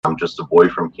I'm just a boy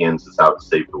from Kansas out to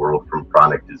save the world from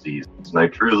chronic disease. And I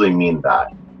truly mean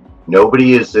that.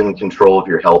 Nobody is in control of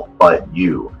your health but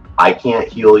you. I can't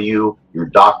heal you. Your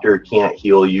doctor can't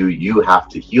heal you. You have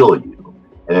to heal you.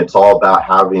 And it's all about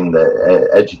having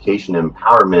the education and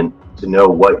empowerment to know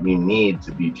what you need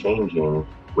to be changing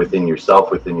within yourself,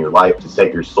 within your life, to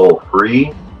set your soul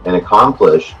free and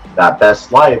accomplish that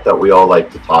best life that we all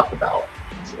like to talk about.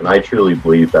 And I truly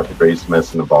believe that the greatest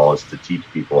medicine of all is to teach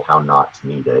people how not to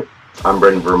need it. I'm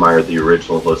Brendan Vermeyer, the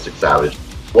original Holistic Savage.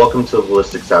 Welcome to the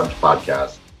Holistic Savage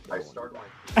podcast.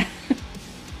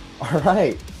 All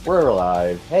right, we're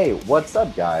live. Hey, what's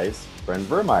up, guys? Brendan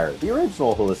Vermeyer, the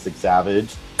original Holistic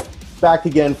Savage, back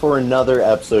again for another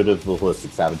episode of the Holistic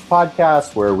Savage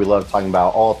podcast, where we love talking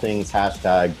about all things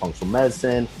hashtag functional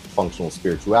medicine, functional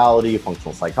spirituality,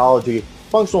 functional psychology,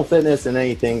 functional fitness, and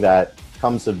anything that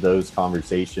comes of those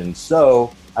conversations.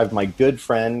 So I have my good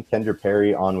friend Kendra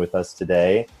Perry on with us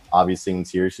today. Obviously, she's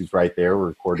here. She's right there. We're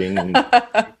recording. And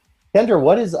Kendra,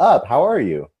 what is up? How are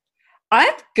you?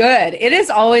 I'm good. It is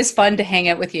always fun to hang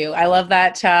out with you. I love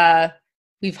that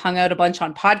we've hung out a bunch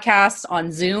on podcasts,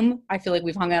 on Zoom. I feel like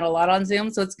we've hung out a lot on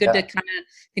Zoom. So it's good to kind of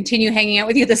continue hanging out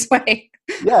with you this way.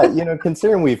 Yeah,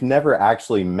 considering we've never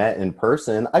actually met in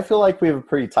person, I feel like we have a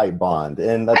pretty tight bond.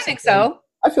 And I think so.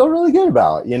 I feel really good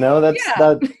about,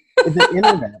 the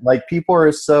internet. Like, people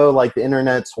are so like, the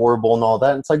internet's horrible and all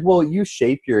that. It's like, well, you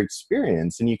shape your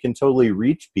experience and you can totally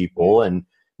reach people and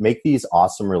make these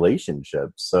awesome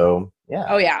relationships. So yeah.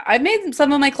 Oh yeah. I've made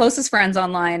some of my closest friends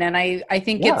online, and I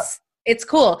think it's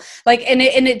cool. Like, and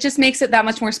it just makes it that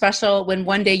much more special when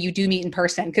one day you do meet in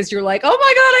person, because you're like, oh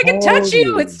my God, I can touch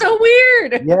you. It's so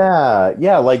weird.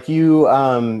 Yeah. Like you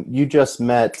just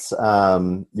met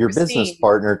your business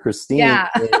partner, Christine,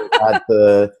 at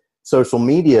the social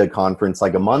media conference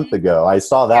like a month ago. I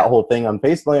saw that whole thing on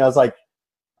Facebook. And I was like,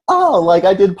 oh, like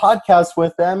I did podcasts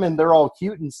with them and they're all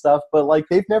cute and stuff, but like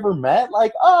they've never met.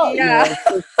 Like, it's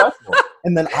so special.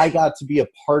 And then I got to be a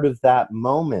part of that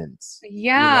moment.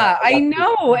 Yeah, I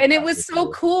know. And it was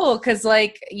so cool because,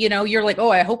 like, you're like,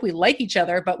 oh, I hope we like each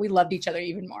other, but we loved each other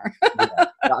even more.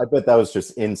 I bet that was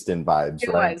just instant vibes.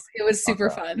 It was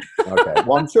super fun. Okay.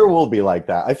 Well, I'm sure we'll be like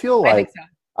that. I feel like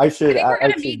I should. I think we're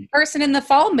going to meet in person in the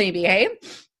fall, maybe, hey?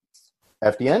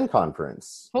 FDN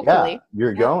conference. Hopefully. Yeah,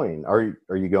 you're going. Are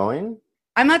you going?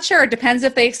 I'm not sure. It depends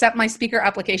if they accept my speaker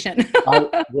application. Well,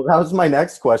 that was my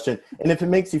next question. And if it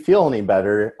makes you feel any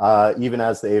better, even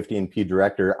as the AFDNP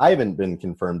director, I haven't been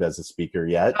confirmed as a speaker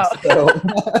yet. Oh.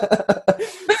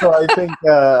 So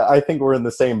I think we're in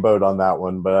the same boat on that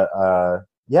one. But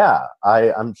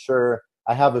I'm sure.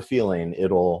 I have a feeling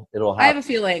it'll happen. I have a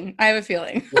feeling.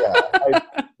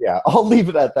 I'll leave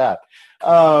it at that.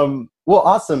 Well,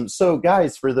 awesome. So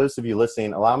guys, for those of you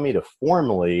listening, allow me to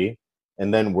formally,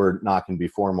 and then we're not going to be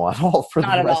formal at all for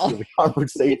the rest of the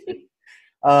conversation.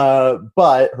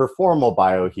 But her formal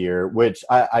bio here, which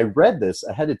I read this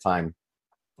ahead of time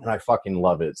and I fucking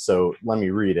love it. So let me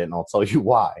read it and I'll tell you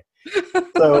why.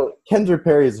 So Kendra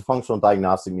Perry is a functional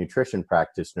diagnostic nutrition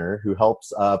practitioner who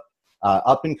helps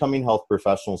up-and-coming health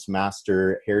professionals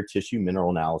master hair tissue mineral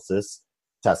analysis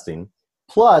testing,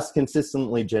 plus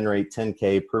consistently generate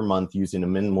 10K per month using a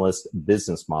minimalist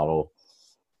business model.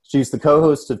 She's the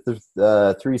co-host of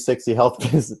the 360 Health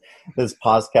Business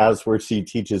podcast, where she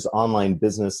teaches online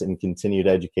business and continued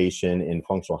education in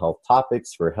functional health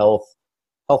topics for health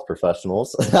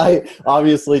professionals. I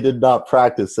obviously did not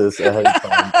practice this ahead of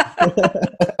time.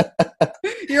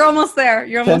 You're almost there.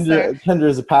 Kendra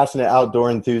is a passionate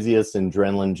outdoor enthusiast and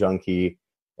adrenaline junkie.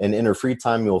 And in her free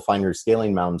time, you'll find her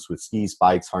scaling mountains with skis,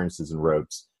 bikes, harnesses, and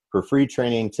ropes. For free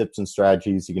training, tips, and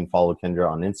strategies, you can follow Kendra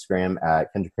on Instagram at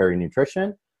Kendra Perry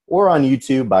Nutrition, or on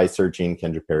YouTube by searching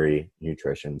Kendra Perry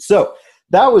Nutrition. So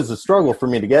that was a struggle for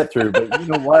me to get through, but you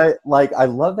know what? Like, I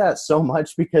love that so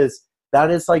much, because that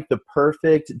is like the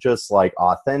perfect, just like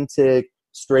authentic,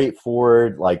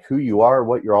 straightforward, like who you are,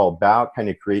 what you're all about, kind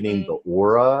of creating the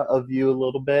aura of you a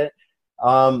little bit.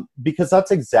 Because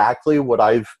that's exactly what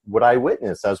I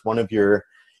witnessed as one of your,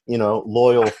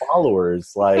 loyal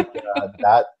followers. Like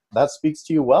that speaks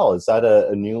to you well. Is that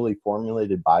a newly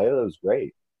formulated bio? That was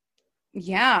great.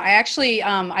 Yeah, I actually,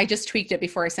 I just tweaked it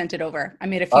before I sent it over. I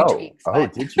made a few tweaks. Oh,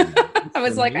 did you? I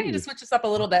was like, I need to switch this up a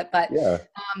little bit, but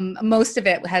most of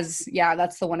it has,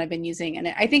 that's the one I've been using. And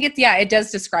I think it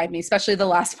does describe me, especially the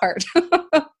last part.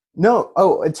 No,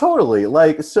 totally.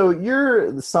 Like, so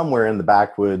you're somewhere in the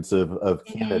backwoods of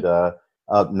Canada,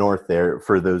 up north there,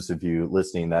 for those of you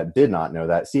listening that did not know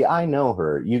that. See, I know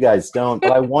her. You guys don't,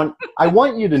 but I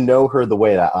want you to know her the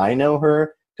way that I know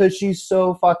her, because she's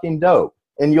so fucking dope.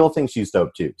 And you'll think she's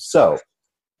dope too. So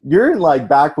You're in like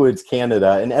backwoods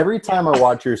Canada, and every time I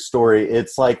watch your story,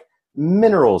 it's like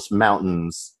minerals,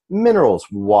 mountains, minerals,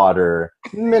 water,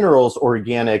 minerals,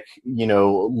 organic,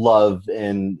 love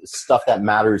and stuff that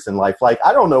matters in life. Like,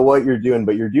 I don't know what you're doing,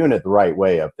 but you're doing it the right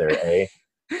way up there, eh?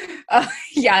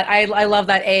 Yeah, I love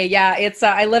that. Yeah, it's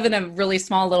I live in a really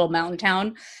small little mountain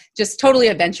town, just totally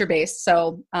adventure based.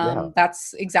 So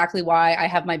that's exactly why I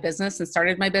have my business and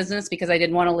started my business, because I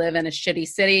didn't want to live in a shitty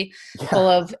city full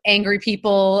of angry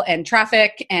people and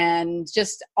traffic and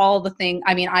just all the thing.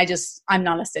 I mean, I'm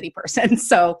not a city person.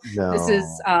 So this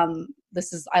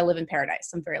is I live in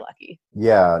paradise. I'm very lucky.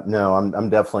 Yeah, no, I'm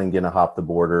definitely gonna hop the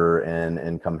border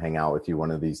and come hang out with you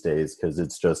one of these days, because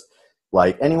it's just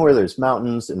like anywhere there's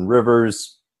mountains and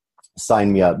rivers,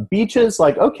 sign me up. Beaches,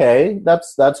 like, okay,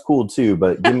 that's cool too,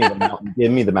 but give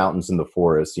me the mountains and the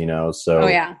forest, So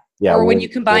yeah. Or when you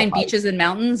combine beaches and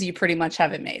mountains, you pretty much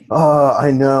have it made.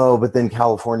 I know, but then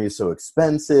California is so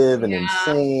expensive and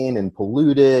insane and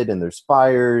polluted, and there's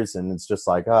fires, and it's just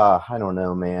like, I don't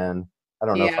know, man. I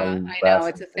don't know if I know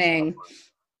it's a thing.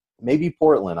 Maybe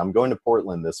Portland. I'm going to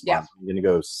Portland this month. I'm going to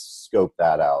go scope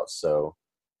that out. So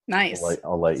nice.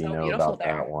 I'll let you know about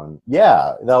that one.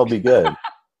 Yeah, that'll be good.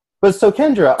 But so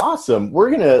Kendra, awesome. We're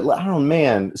going to, oh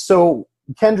man. So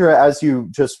Kendra, as you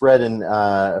just read and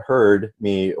heard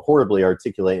me horribly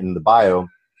articulate in the bio,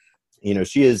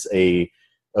 she is a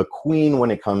queen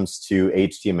when it comes to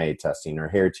HTMA testing, or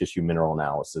hair tissue mineral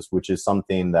analysis, which is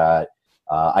something that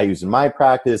I use in my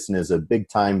practice and is a big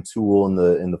time tool in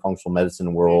the functional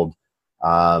medicine world.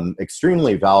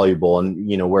 Extremely valuable.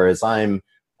 And, whereas I'm,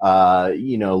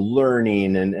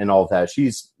 learning and all of that,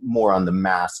 she's more on the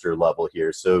master level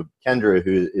here. So Kendra,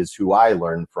 who I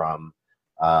learned from,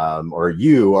 or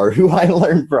you are who I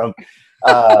learned from,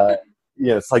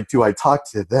 it's like, do I talk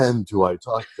to them? Do I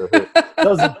talk to her?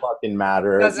 Doesn't fucking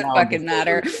matter.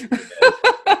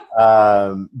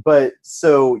 But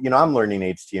so, I'm learning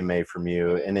HTMA from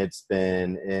you, and it's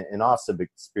been an awesome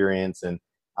experience, and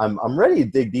I'm ready to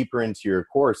dig deeper into your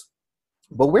course.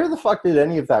 But where the fuck did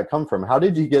any of that come from? How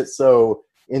did you get so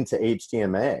into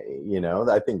HTMA?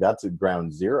 I think that's at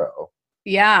ground zero.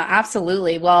 Yeah,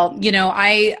 absolutely. Well,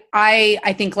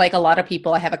 I think like a lot of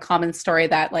people, I have a common story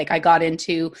that like I got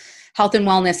into health and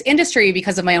wellness industry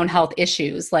because of my own health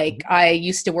issues. Like I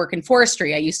used to work in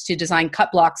forestry. I used to design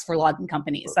cut blocks for logging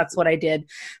companies. That's what I did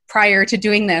prior to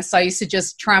doing this. So I used to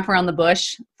just tramp around the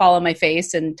bush, follow my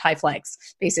face, and tie flags,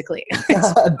 basically.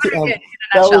 That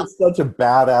was such a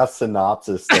badass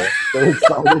synopsis. So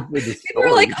excited for the story. People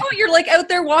were like, oh, you're like out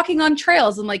there walking on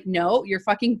trails. I'm like, no, you're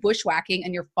fucking bushwhacking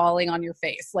and you're falling on your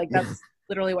face. Like that's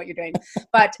literally what you're doing.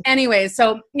 But anyways,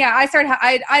 so yeah,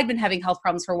 I'd been having health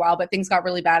problems for a while, but things got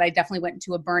really bad. I definitely went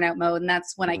into a burnout mode. And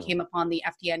that's when I came upon the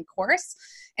FDN course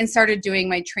and started doing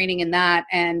my training in that.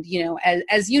 And,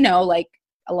 as you know, like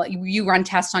you run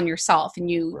tests on yourself and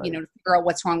you figure out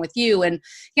what's wrong with you. And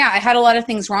yeah, I had a lot of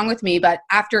things wrong with me, but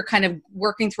after kind of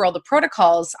working through all the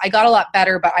protocols, I got a lot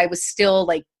better, but I was still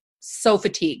like so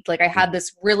fatigued. Like I had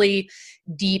this really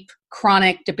deep,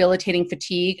 chronic, debilitating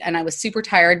fatigue, and I was super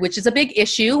tired, which is a big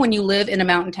issue when you live in a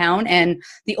mountain town and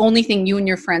the only thing you and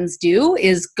your friends do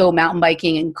is go mountain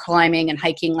biking and climbing and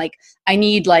hiking. Like I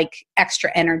need like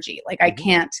extra energy. Like I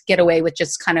can't get away with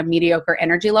just kind of mediocre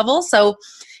energy level. So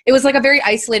it was like a very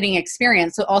isolating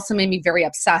experience. So it also made me very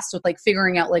obsessed with like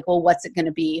figuring out like, well, what's it going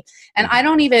to be? And I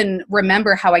don't even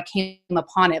remember how I came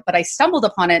upon it, but I stumbled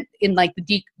upon it in like the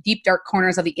deep, dark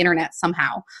corners of the internet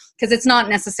somehow, because it's not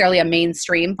necessarily a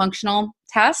mainstream functional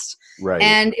test. Right.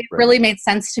 And it really made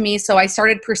sense to me. So I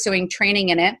started pursuing training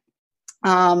in it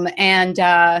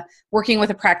and working with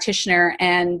a practitioner.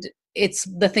 And it's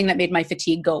the thing that made my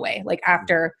fatigue go away. Like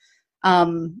after,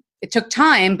 it took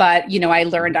time, but I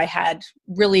learned I had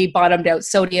really bottomed out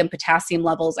sodium, potassium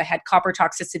levels. I had copper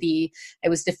toxicity. I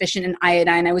was deficient in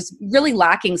iodine. I was really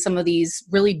lacking some of these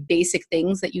really basic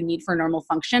things that you need for normal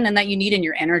function and that you need in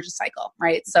your energy cycle,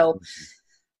 right? So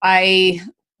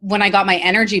when I got my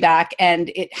energy back,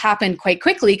 and it happened quite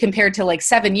quickly compared to like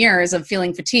 7 years of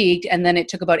feeling fatigued. And then it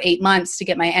took about 8 months to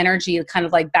get my energy kind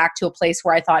of like back to a place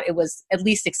where I thought it was at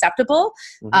least acceptable.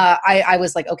 I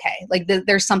was like, okay, like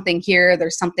there's something here.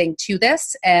 There's something to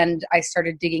this. And I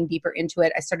started digging deeper into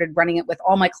it. I started running it with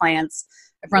all my clients.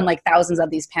 I've run like thousands of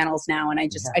these panels now. And I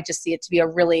just see it to be a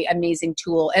really amazing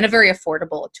tool and a very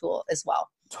affordable tool as well.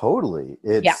 Totally.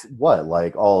 It's what,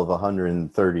 like all of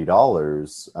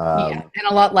 $130. And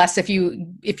a lot less if you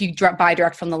buy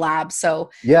direct from the lab. So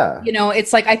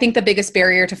it's like, I think the biggest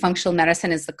barrier to functional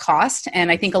medicine is the cost.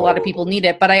 And I think a lot of people need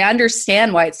it, but I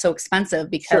understand why it's so expensive,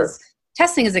 because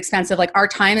testing is expensive. Like our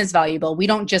time is valuable. We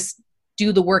don't just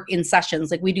do the work in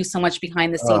sessions. Like we do so much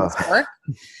behind the scenes work,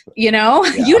 you know,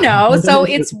 so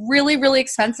it's really, really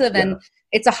expensive and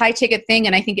it's a high ticket thing.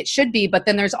 And I think it should be, but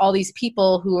then there's all these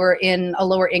people who are in a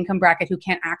lower income bracket who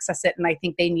can't access it. And I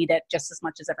think they need it just as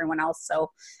much as everyone else.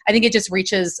 So I think it just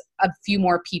reaches a few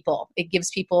more people. It gives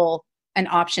people an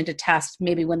option to test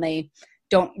maybe when they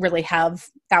don't really have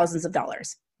thousands of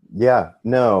dollars. Yeah,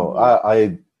 no,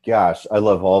 gosh, I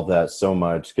love all of that so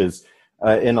much because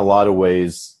in a lot of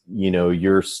ways, you know,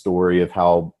 your story of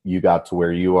how you got to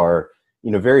where you are,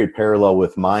 you know, very parallel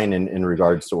with mine in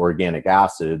regards to organic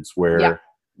acids, where,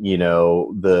 you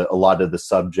know, a lot of the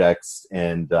subjects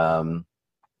and,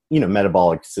 you know,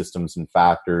 metabolic systems and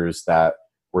factors that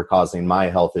were causing my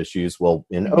health issues, well,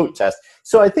 in oat test.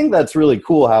 So I think that's really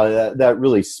cool how that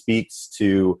really speaks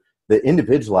to the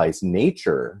individualized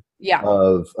nature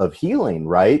of healing,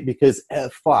 right? Because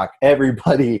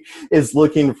everybody is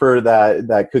looking for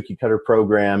that cookie cutter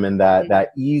program and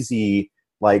that easy,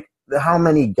 like how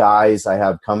many guys I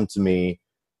have come to me,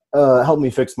 help me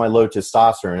fix my low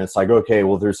testosterone. It's like, okay,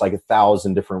 well, there's like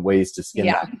 1,000 different ways to skin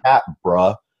that cat,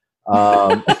 bruh.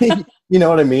 You know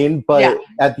what I mean? But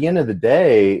at the end of the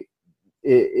day,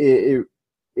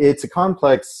 it's a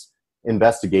complex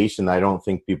investigation that I don't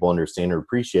think people understand or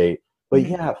appreciate. But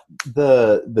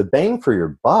the bang for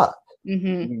your buck,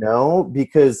 you know,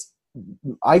 because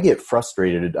I get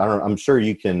frustrated. I'm sure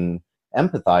you can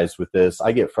empathize with this.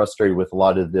 I get frustrated with a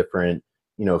lot of different,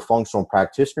 you know, functional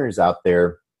practitioners out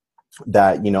there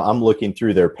that, you know, I'm looking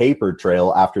through their paper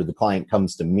trail after the client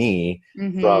comes to me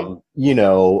from, you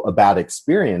know, a bad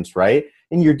experience, right?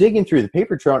 And you're digging through the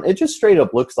paper trail and it just straight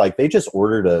up looks like they just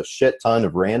ordered a shit ton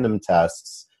of random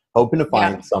tests, hoping to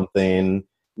find something,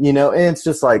 you know, and it's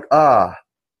just like,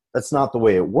 that's not the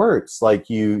way it works. Like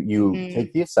you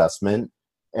take the assessment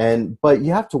but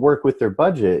you have to work with their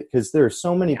budget because there are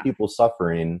so many people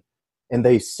suffering and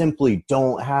they simply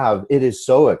don't have, it is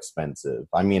so expensive.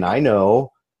 I mean, I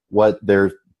know what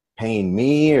they're paying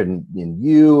me and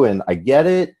you, and I get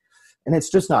it. And it's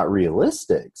just not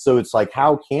realistic. So it's like,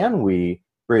 how can we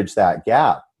bridge that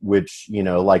gap? Which, you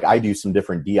know, like I do some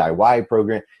different DIY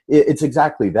program. It's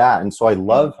exactly that. And so I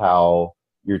love how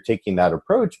you're taking that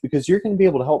approach because you're going to be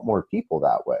able to help more people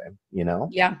that way, you know?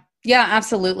 Yeah,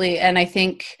 absolutely. And I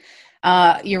think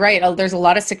you're right. There's a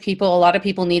lot of sick people. A lot of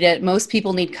people need it. Most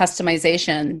people need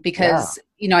customization because,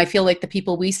 you know, I feel like the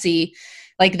people we see,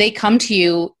 like they come to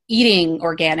you eating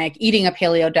organic, eating a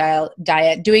paleo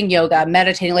diet, doing yoga,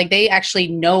 meditating, like they actually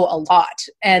know a lot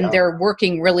and they're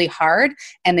working really hard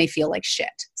and they feel like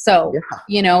shit. So,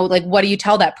 you know, like, what do you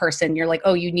tell that person? You're like,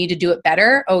 oh, you need to do it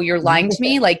better. Oh, you're lying to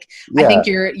me. Like, I think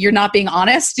you're not being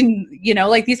honest. And, you know,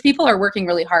 like these people are working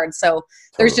really hard. So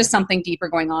there's just something deeper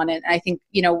going on. And I think,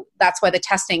 you know, that's why the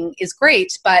testing is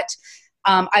great. But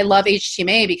I love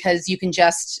HTMA because you can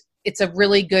it's a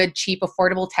really good, cheap,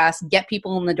 affordable test, get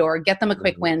people in the door, get them a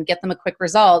quick win, get them a quick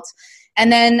result.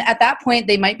 And then at that point,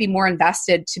 they might be more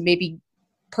invested to maybe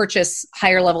purchase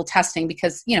higher level testing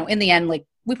because, you know, in the end, like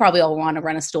we probably all want to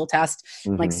run a stool test,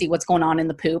 like see what's going on in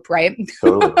the poop, right?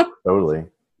 Totally.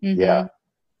 Yeah.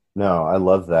 No, I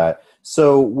love that.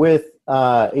 So with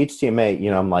HTMA,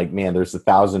 you know, I'm like, man, there's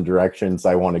 1,000 directions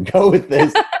I want to go with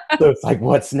this. So it's like,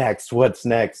 what's next?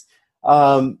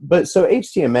 But so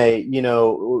HTMA, you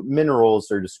know, minerals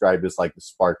are described as like the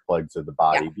spark plugs of the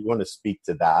body. Do you want to speak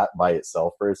to that by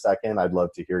itself for a second? I'd love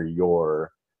to hear your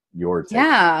take.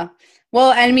 Yeah.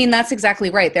 Well, I mean, that's exactly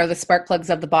right. They're the spark plugs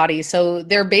of the body. So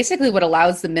they're basically what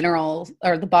allows the mineral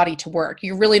or the body to work.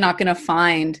 You're really not going to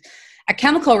find a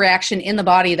chemical reaction in the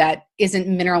body that isn't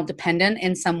mineral dependent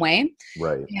in some way.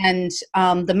 Right. And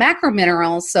the macro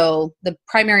minerals, so the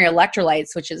primary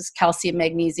electrolytes, which is calcium,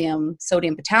 magnesium,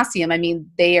 sodium, potassium, I mean,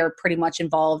 they are pretty much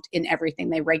involved in everything.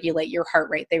 They regulate your heart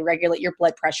rate. They regulate your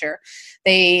blood pressure.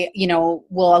 They, you know,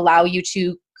 will allow you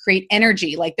to create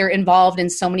energy. Like they're involved in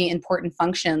so many important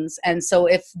functions. And so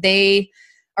if they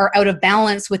are out of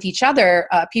balance with each other,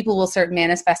 people will start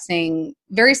manifesting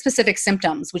very specific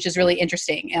symptoms, which is really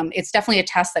interesting. It's definitely a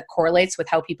test that correlates with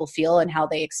how people feel and how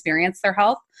they experience their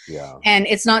health. Yeah. And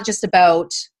it's not just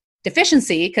about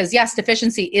deficiency, because yes,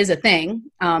 deficiency is a thing.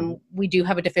 We do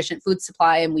have a deficient food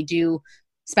supply and we do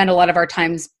spend a lot of our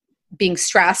times being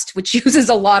stressed, which uses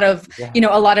a lot of, you know,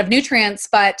 a lot of nutrients,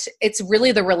 but it's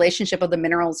really the relationship of the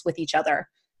minerals with each other.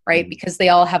 Right? Because they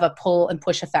all have a pull and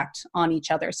push effect on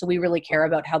each other. So we really care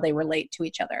about how they relate to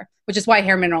each other, which is why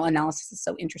hair mineral analysis is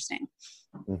so interesting.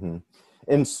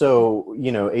 And so,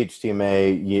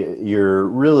 HTMA, you're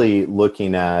really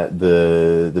looking at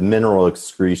the mineral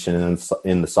excretion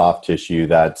in the soft tissue.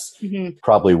 That's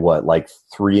probably like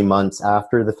 3 months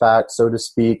after the fact, so to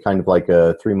speak, kind of like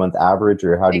a 3-month average,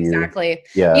 or how do you? Exactly.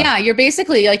 Yeah. You're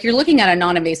basically you're looking at a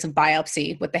non-invasive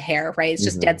biopsy with the hair, right? It's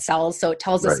just dead cells. So it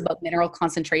tells us about mineral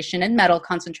concentration and metal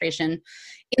concentration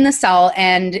in the cell.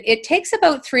 And it takes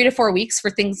about 3 to 4 weeks for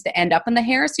things to end up in the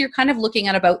hair. So you're kind of looking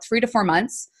at about 3 to 4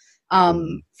 months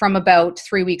from about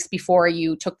 3 weeks before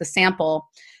you took the sample,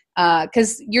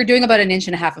 because you're doing about 1.5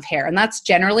 inches of hair. And that's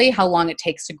generally how long it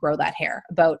takes to grow that hair,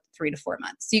 about 3 to 4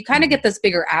 months. So you kind of get this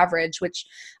bigger average, which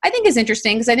I think is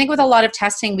interesting, because I think with a lot of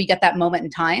testing, we get that moment in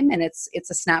time, and it's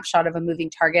a snapshot of a moving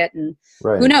target. And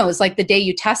who knows, like the day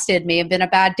you tested may have been a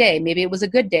bad day. Maybe it was a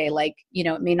good day. Like,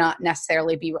 it may not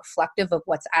necessarily be reflective of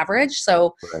what's average.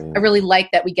 So I really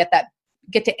like that we get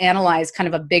to analyze kind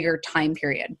of a bigger time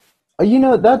period.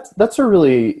 That's a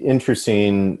really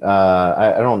interesting,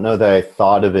 I don't know that I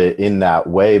thought of it in that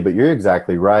way, but you're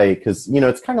exactly right. Because,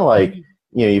 it's kind of like,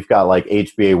 you've got like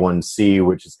HbA1c,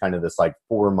 which is kind of this like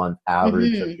 4-month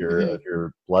average of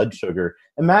your blood sugar.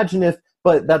 Imagine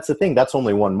but that's the thing, that's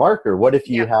only one marker. What if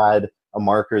you had a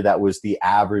marker that was the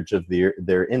average of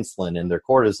their insulin and their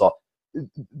cortisol?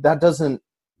 There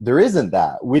isn't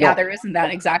that. There isn't that,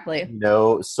 exactly.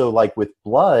 So like with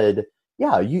blood,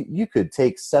 you could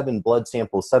take 7 blood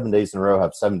samples 7 days in a row,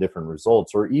 have 7 different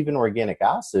results, or even organic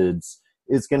acids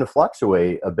is going to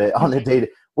fluctuate a bit on a day.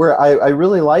 Where I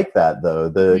really like that though,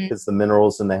 because the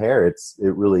minerals in the hair, it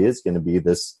really is going to be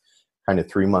this kind of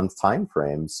 3-month time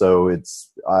frame. So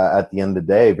it's at the end of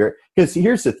the day, because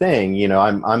here's the thing,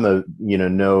 I'm a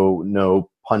no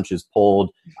punches pulled.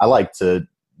 I like to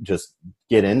just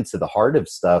get into the heart of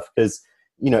stuff, because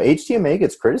HTMA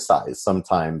gets criticized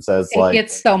sometimes as it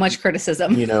gets so much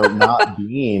criticism. Not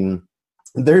being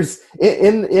there's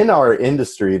in our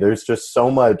industry, there's just so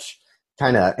much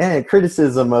kind of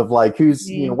criticism of like who's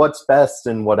what's best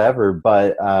and whatever.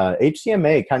 But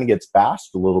HTMA kind of gets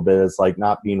bashed a little bit as like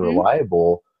not being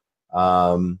reliable.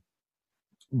 But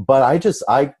I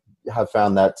have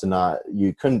found that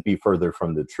you couldn't be further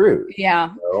from the truth.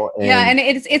 Yeah. And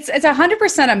it's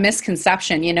 100% a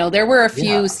misconception. There were a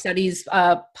few studies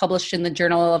published in the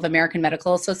Journal of American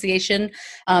Medical Association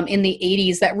in the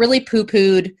 80s that really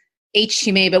poo-pooed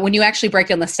HTMA, but when you actually break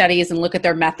down the studies and look at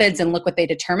their methods and look what they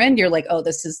determined, you're like, oh,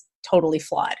 this is totally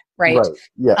flawed, right?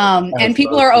 Yeah. And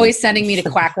people are always sending me to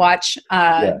Quackwatch.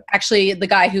 Actually, the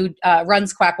guy who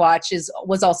runs Quackwatch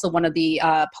was also one of the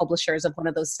publishers of one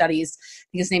of those studies. I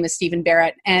think his name is Stephen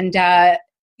Barrett. And,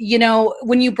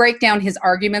 when you break down his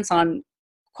arguments on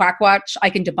Quackwatch, I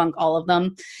can debunk all of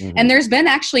them. And there's been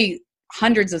actually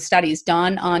hundreds of studies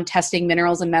done on testing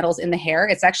minerals and metals in the hair.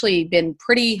 It's actually been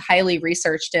pretty highly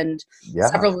researched, and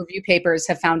several review papers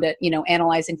have found it,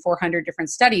 analyzing 400 different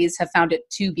studies have found it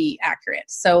to be accurate.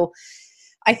 So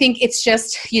I think it's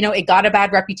just, it got a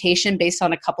bad reputation based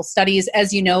on a couple studies.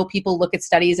 As you know, people look at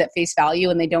studies at face value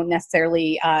and they don't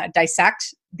necessarily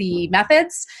dissect the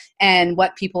methods and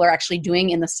what people are actually doing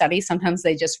in the study. Sometimes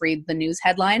they just read the news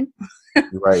headline.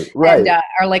 Right. And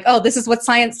are like, oh, this is what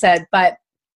science said. But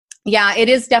yeah, it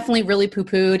is definitely really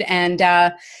poo-pooed, and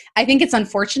I think it's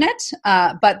unfortunate,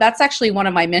 but that's actually one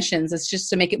of my missions, is just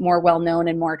to make it more well-known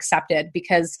and more accepted,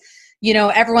 because,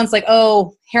 everyone's like,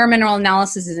 oh, hair mineral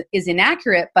analysis is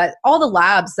inaccurate, but all the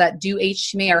labs that do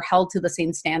HTMA are held to the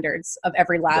same standards of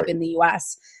every lab in the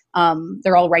U.S.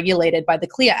 They're all regulated by the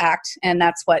CLIA Act, and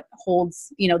that's what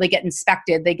holds, they get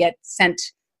inspected, they get sent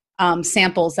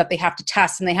samples that they have to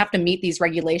test, and they have to meet these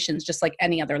regulations just like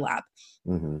any other lab.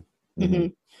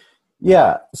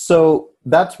 Yeah, so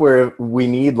that's where we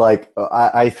need, like,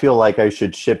 I feel like I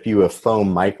should ship you a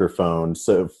foam microphone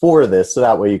so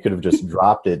that way you could have just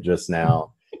dropped it just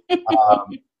now.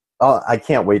 I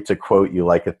can't wait to quote you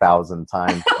like 1,000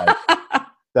 times. Like,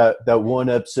 that one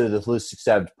episode of the Holistic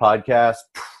Savage podcast.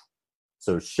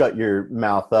 So shut your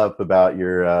mouth up about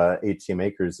your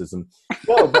HTMA criticism.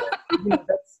 No, but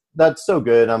that's so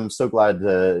good. I'm so glad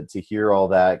to hear all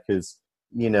that, because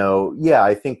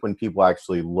I think when people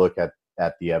actually look at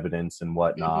the evidence and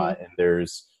whatnot, and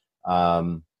there's,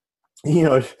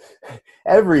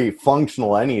 every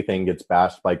functional anything gets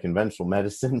bashed by conventional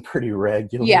medicine pretty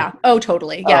regularly. Yeah. Oh,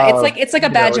 totally. Yeah. It's like a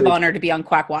badge of honor to be on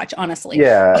Quackwatch, honestly.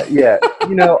 Yeah.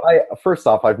 First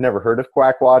off, I've never heard of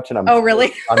Quackwatch, and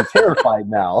I'm terrified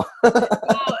now.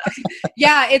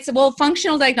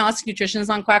 Functional diagnostic nutrition is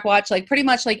on Quackwatch. Like pretty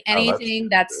much like anything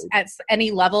that's at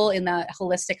any level in the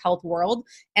holistic health world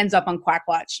ends up on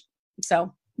Quackwatch.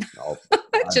 So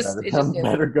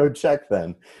Better go check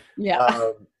then.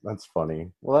 Yeah. That's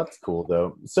funny. Well, that's cool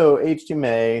though. So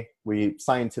HTMA, we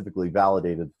scientifically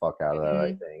validated the fuck out of that,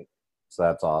 I think. So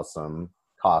that's awesome.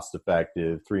 Cost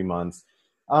effective, 3 months.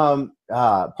 Part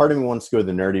of me wants to go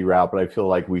the nerdy route, but I feel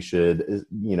like we should,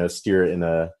 steer it in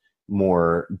a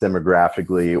more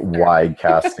demographically wide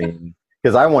casting,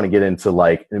 because I want to get into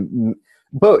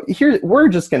but here we're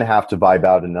just going to have to vibe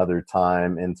out another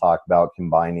time and talk about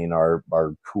combining our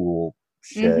cool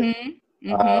shit.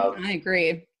 I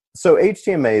agree. So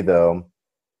HTMA though,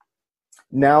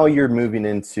 now you're moving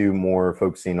into more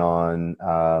focusing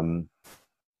on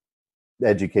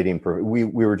educating. We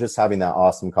were just having that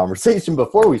awesome conversation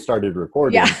before we started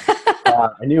recording. Yeah.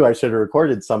 I knew I should have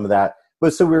recorded some of that.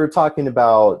 But so we were talking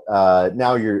about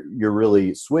now you're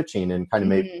really switching and kind of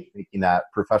making that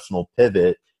professional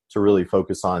pivot to really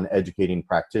focus on educating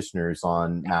practitioners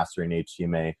on mastering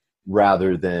HTMA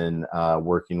rather than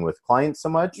working with clients so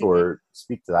much, or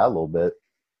speak to that a little bit.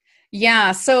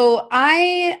 Yeah. So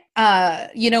I,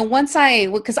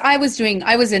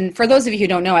 for those of you who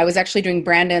don't know, I was actually doing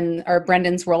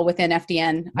Brendan's role within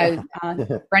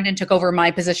FDN. Brendan took over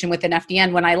my position within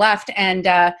FDN when I left. And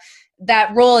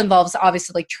that role involves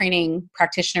obviously like training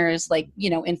practitioners,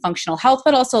 in functional health,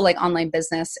 but also like online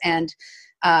business. And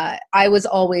I was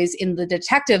always in the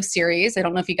detective series. I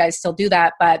don't know if you guys still do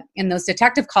that, but in those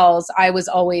detective calls, I was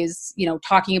always,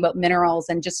 talking about minerals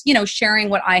and just, sharing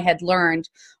what I had learned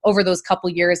over those couple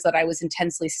years that I was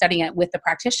intensely studying it with the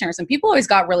practitioners. And people always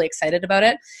got really excited about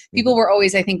it. People were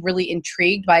always, I think, really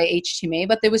intrigued by HTMA,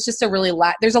 but there was just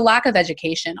there's a lack of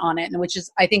education on it, and which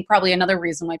is, I think, probably another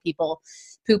reason why people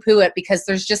poo-poo it, because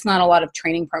there's just not a lot of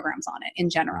training programs on it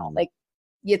in general.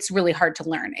 It's really hard to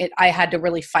learn it. I had to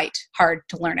really fight hard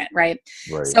to learn it. Right.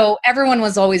 So everyone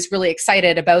was always really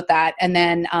excited about that. And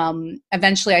then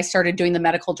eventually I started doing the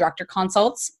medical director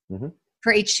consults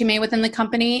for HTMA within the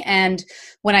company. And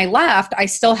when I left, I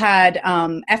still had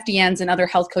FDNs and other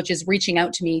health coaches reaching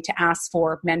out to me to ask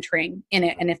for mentoring in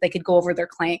it and if they could go over their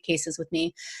client cases with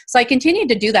me. So I continued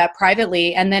to do that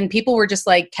privately. And then people were just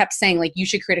kept saying you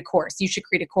should create a course. You should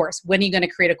create a course. When are you going to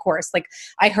create a course?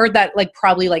 I heard that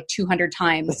probably 200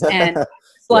 times. And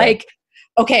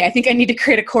okay, I think I need to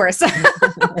create a course.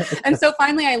 And so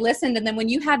finally I listened. And then when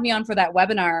you had me on for that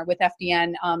webinar with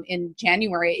FDN in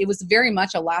January, it was very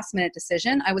much a last minute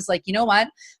decision. I was like, you know what?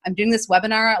 I'm doing this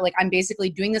webinar. I'm basically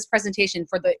doing this presentation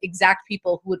for the exact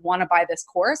people who would want to buy this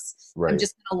course. I'm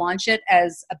just going to launch it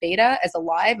as a beta, as a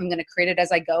live. I'm going to create it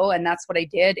as I go. And that's what I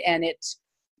did. And it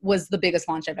was the biggest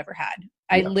launch I've ever had.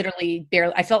 I literally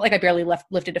I felt like I barely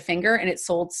lifted a finger, and it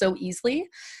sold so easily.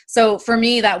 So for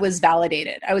me, that was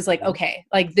validated. I was like, okay,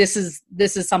 this is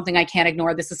something I can't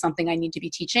ignore. This is something I need to be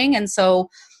teaching. And so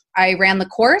I ran the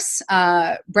course.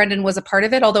 Brendan was a part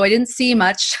of it, although I didn't see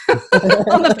much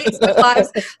on the Facebook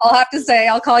Lives. I'll have to say,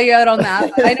 I'll call you out on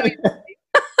that. But I know you're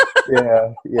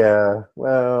Yeah.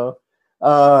 Well,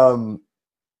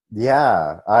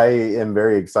 yeah, I am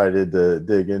very excited to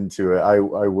dig into it. I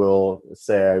will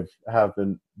say I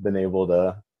haven't been able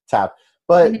to tap,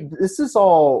 but this is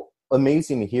all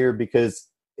amazing to hear, because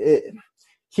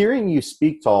hearing you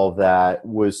speak to all of that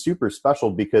was super special,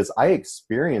 because I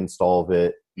experienced all of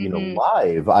it,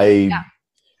 live.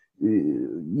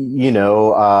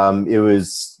 It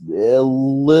was a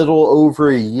little over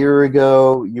a year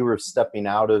ago. You were stepping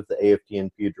out of the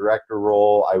AFDNP director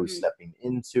role. I was stepping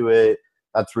into it.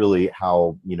 That's really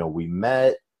how, we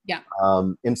met. Yeah.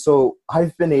 And so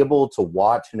I've been able to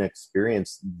watch and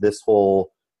experience this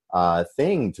whole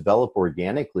thing develop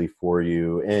organically for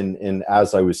you. And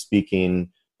as I was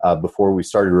speaking before we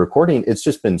started recording, it's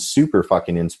just been super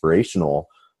fucking inspirational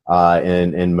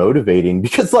and motivating,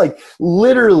 because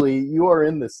literally you are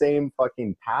in the same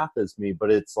fucking path as me,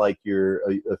 but it's you're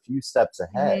a few steps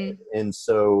ahead. And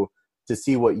so to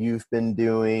see what you've been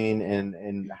doing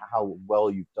and how well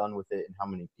you've done with it and how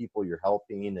many people you're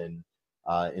helping and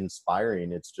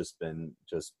inspiring, it's just been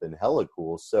hella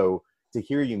cool. So to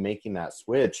hear you making that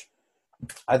switch,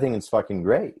 I think it's fucking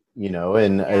great,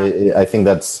 and I think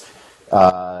that's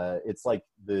it's like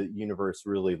the universe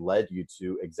really led you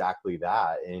to exactly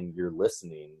that, and you're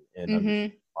listening,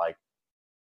 and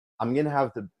I'm going to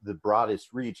have the broadest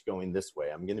reach going this way.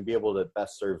 I'm going to be able to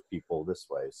best serve people this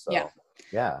way. So,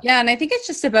 yeah. And I think it's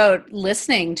just about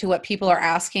listening to what people are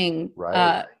asking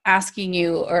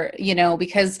you, or,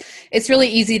 because it's really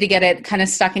easy to get it kind of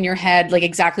stuck in your head,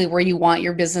 exactly where you want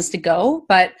your business to go,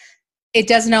 but it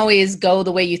doesn't always go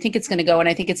the way you think it's going to go. And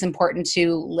I think it's important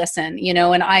to listen,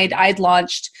 and I'd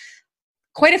launched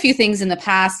quite a few things in the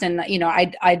past, and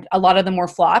I a lot of them were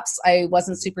flops. I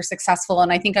wasn't super successful,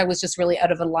 and I think I was just really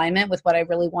out of alignment with what I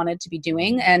really wanted to be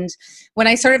doing. And when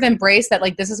I sort of embraced that,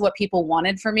 like, this is what people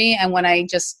wanted for me, and when I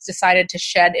just decided to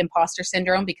shed imposter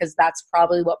syndrome, because that's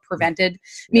probably what prevented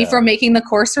me from making the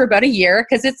course for about a year,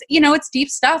 because it's it's deep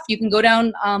stuff. You can go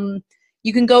down,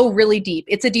 you can go really deep.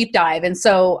 It's a deep dive, and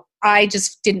so I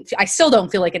still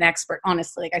don't feel like an expert,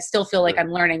 honestly. Like, I still feel like I'm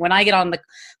learning. When I get on the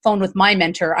phone with my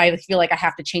mentor, I feel like I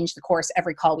have to change the course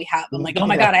every call we have. I'm like, oh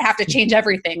my God, I have to change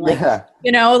everything. Like,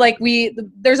 like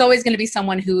there's always going to be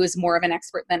someone who is more of an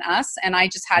expert than us. And I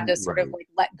just had to sort of like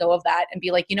let go of that and be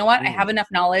like, you know what? I have enough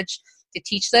knowledge to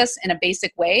teach this in a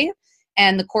basic way.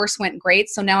 And the course went great.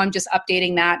 So now I'm just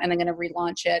updating that, and I'm going to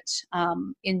relaunch it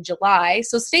in July.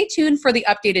 So stay tuned for the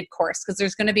updated course, because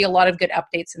there's going to be a lot of good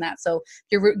updates in that. So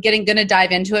if you're going to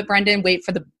dive into it, Brendan, wait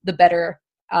for the better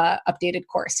updated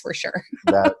course for sure.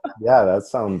 That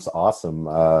sounds awesome.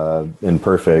 And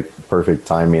perfect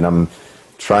timing. I'm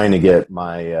trying to get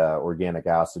my organic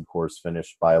acid course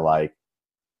finished by like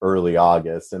early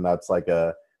August, and that's like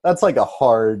a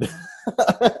hard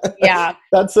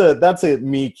that's a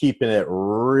me keeping it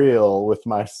real with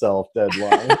myself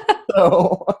deadline.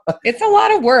 So it's a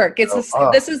lot of work. This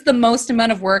is the most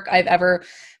amount of work I've ever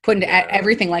put into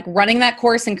everything. Like, running that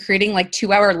course and creating like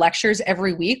 2-hour lectures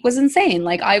every week was insane.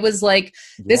 Like, I was like,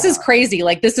 this is crazy.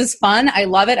 Like, this is fun. I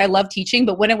love it. I love teaching.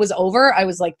 But when it was over, I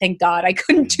was like, thank God I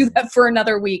couldn't do that for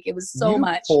another week. It was so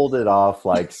much. Pulled it off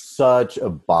like such a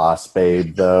boss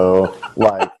babe, though.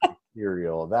 Like,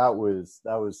 material. That was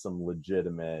some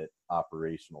legitimate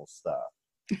operational stuff.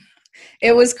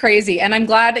 It was crazy. And I'm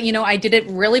glad, I did it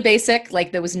really basic.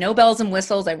 Like, there was no bells and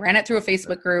whistles. I ran it through a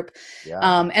Facebook group.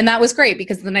 And that was great,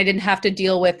 because then I didn't have to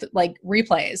deal with like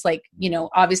replays. Like,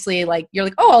 obviously, like, you're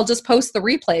like, oh, I'll just post the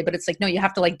replay. But it's like, no, you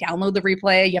have to like download the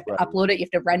replay. You have to upload it. You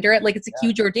have to render it. Like, it's a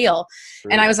huge ordeal.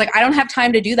 True. And I was like, I don't have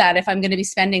time to do that if I'm going to be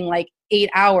spending like 8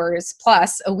 hours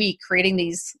plus a week creating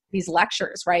these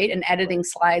lectures, right? And editing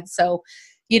slides. So,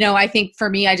 I think for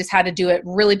me, I just had to do it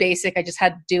really basic. I just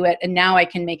had to do it, and now I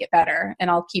can make it better,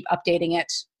 and I'll keep updating it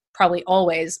probably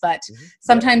always. But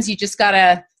sometimes you just got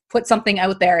to put something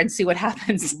out there and see what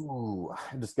happens. Ooh,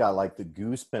 I just got like the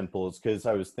goose pimples, because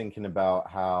I was thinking about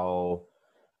how,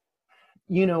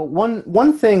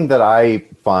 one thing that I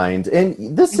find,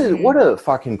 and this is what a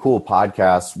fucking cool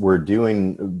podcast we're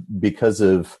doing because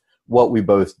of what we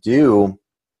both do.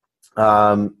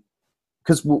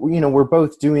 Because, we're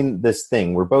both doing this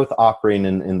thing. We're both operating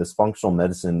in this functional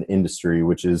medicine industry,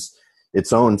 which is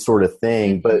its own sort of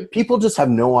thing. But people just have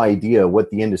no idea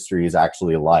what the industry is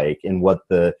actually like, and what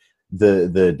the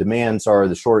demands are,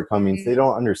 the shortcomings. They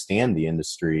don't understand the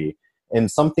industry. And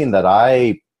something that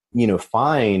I,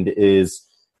 find is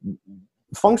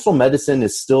functional medicine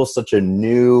is still such a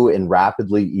new and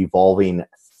rapidly evolving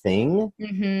thing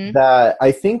that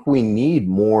I think we need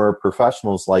more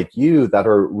professionals like you that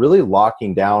are really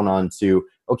locking down onto,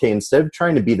 okay, instead of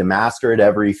trying to be the master at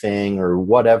everything or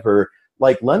whatever,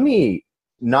 like, let me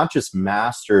not just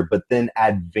master, but then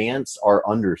advance our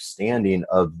understanding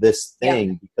of this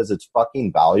thing, because it's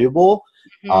fucking valuable.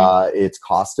 It's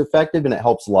cost effective, and it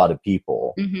helps a lot of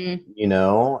people,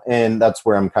 and that's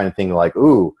where I'm kind of thinking like,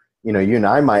 ooh, you and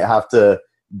I might have to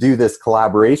do this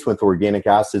collaboration with organic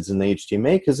acids and the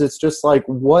HTMA, because it's just like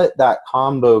what that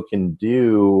combo can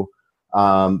do.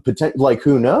 Like,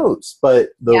 who knows? But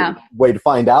the way to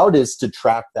find out is to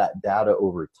track that data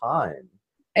over time.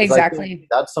 Exactly.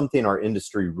 That's something our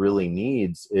industry really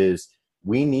needs. Is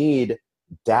we need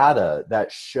data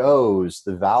that shows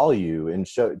the value, and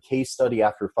show case study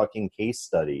after fucking case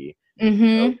study.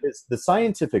 It's the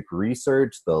scientific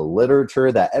research, the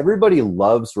literature that everybody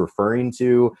loves referring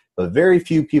to, but very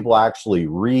few people actually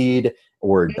read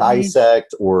or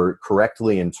dissect or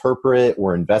correctly interpret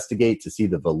or investigate to see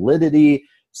the validity.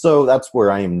 So that's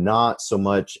where I am not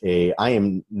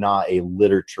a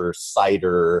literature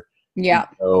citer.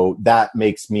 So that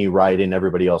makes me right and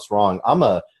everybody else wrong.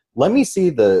 Let me see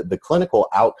the clinical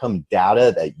outcome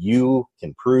data that you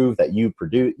can prove, that you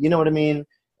produce. You know what I mean?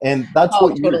 And that's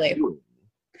what you're doing.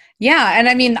 Yeah. And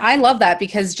I mean, I love that,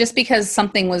 because just because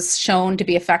something was shown to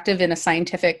be effective in a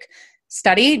scientific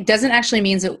study doesn't actually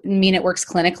mean it works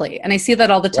clinically. And I see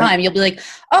that all the time. You'll be like,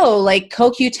 oh, like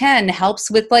CoQ10 helps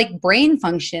with like brain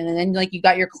function. And then like you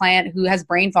got your client who has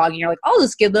brain fog, and you're like, I'll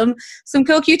just give them some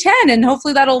CoQ10 and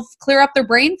hopefully that'll clear up their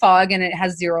brain fog, and it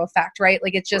has zero effect, right?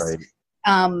 Like, it's just,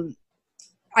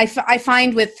 I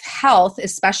find with health,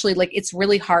 especially, like, it's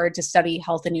really hard to study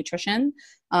health and nutrition.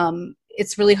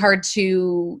 It's really hard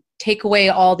to take away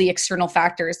all the external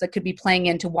factors that could be playing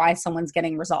into why someone's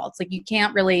getting results. Like, you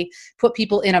can't really put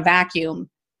people in a vacuum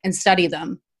and study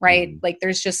them, right? Like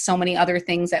there's just so many other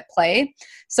things at play.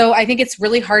 So I think it's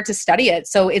really hard to study it.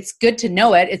 So it's good to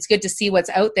know it. It's good to see what's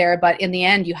out there, but in the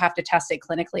end, you have to test it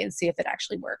clinically and see if it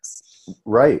actually works.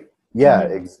 Right. Yeah,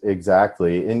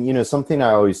 exactly. And, you know, something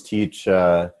I always teach,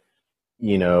 you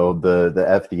know, the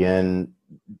FDN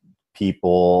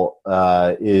people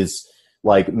is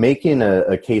like making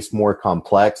a case more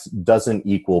complex doesn't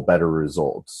equal better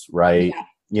results, right? Yeah,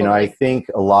 you know, I think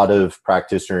a lot of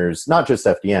practitioners, not just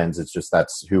FDNs, it's just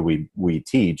that's who we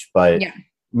teach, but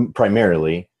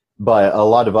primarily, but a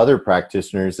lot of other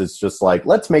practitioners, it's just like,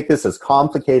 let's make this as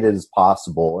complicated as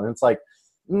possible. And it's like,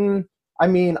 I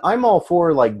mean, I'm all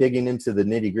for like digging into the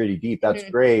nitty gritty deep. That's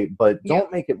great, but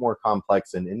don't make it more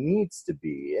complex than it needs to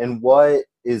be. And what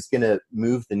is going to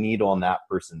move the needle on that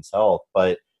person's health?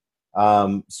 But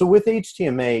so with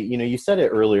HTMA, you know, you said it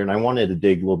earlier, and I wanted to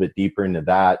dig a little bit deeper into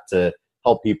that to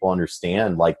help people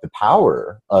understand like the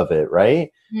power of it,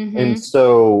 right? And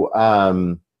so,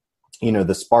 you know,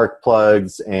 the spark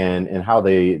plugs and how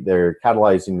they're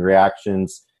catalyzing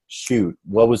reactions. Shoot,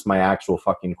 what was my actual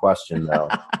fucking question though?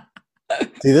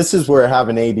 See, this is where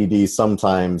having ADD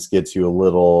sometimes gets you a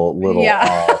little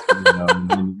off. You know,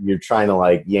 and you're trying to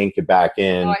like yank it back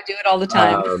in. Oh, I do it all the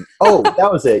time. That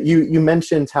was it. You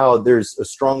mentioned how there's a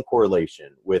strong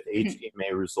correlation with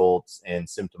HTMA results and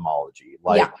symptomology.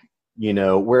 Like, you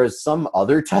know, whereas some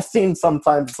other testing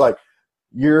sometimes it's like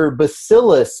your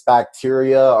bacillus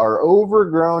bacteria are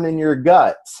overgrown in your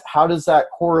gut. How does that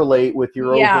correlate with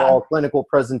your overall clinical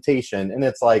presentation? And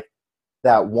it's like,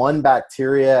 that one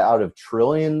bacteria out of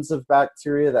trillions of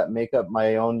bacteria that make up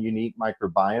my own unique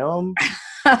microbiome.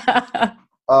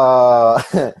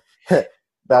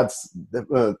 That's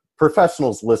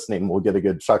professionals listening will get a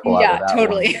good chuckle out of that.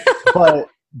 Totally.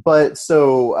 but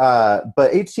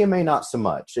HTMA not so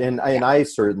much. And I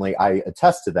certainly I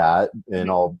attest to that, and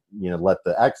I'll, you know, let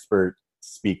the expert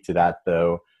speak to that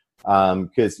though.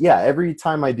 Because every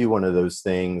time I do one of those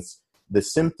things, the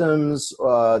symptoms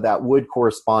that would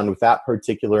correspond with that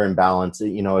particular imbalance,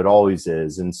 you know, it always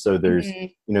is. And so there's,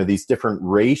 you know, these different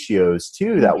ratios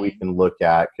too that we can look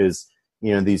at, because,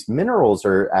 you know, these minerals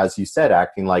are, as you said,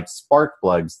 acting like spark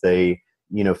plugs. They,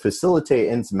 you know,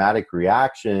 facilitate enzymatic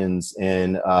reactions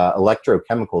and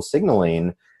electrochemical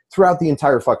signaling throughout the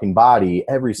entire fucking body,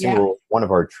 every single one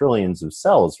of our trillions of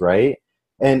cells, right?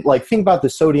 And like, think about the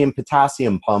sodium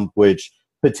potassium pump, which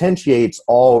potentiates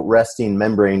all resting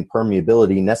membrane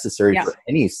permeability necessary for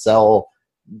any cell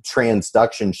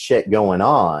transduction shit going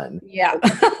on.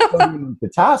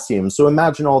 Potassium. So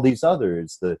imagine all these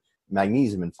others, the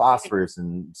magnesium and phosphorus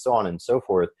and so on and so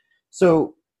forth.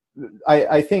 So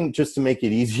I think, just to make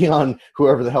it easy on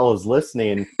whoever the hell is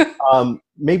listening,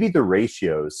 maybe the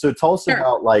ratios. So tell us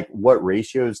about like what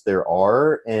ratios there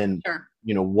are, and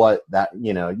you know what that,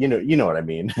 you know what I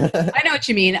mean. I know what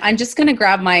you mean. I'm just gonna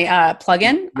grab my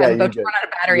plug-in. I'm about to run out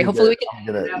of battery. Hopefully we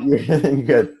can.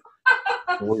 Good.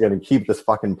 We're gonna keep this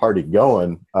fucking party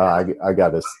going. I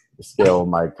gotta scale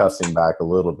my cussing back a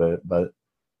little bit, but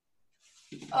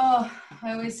I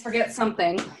always forget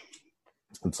something.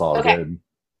 It's all good.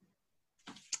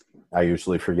 I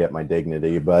usually forget my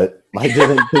dignity, but I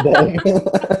didn't today.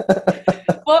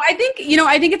 Well, I think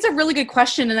it's a really good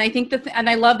question. And I think and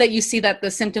I love that you see that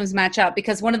the symptoms match up,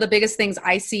 because one of the biggest things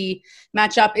I see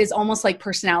match up is almost like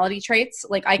personality traits.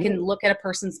 Like I can look at a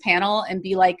person's panel and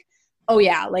be like, oh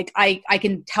yeah, like I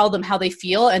can tell them how they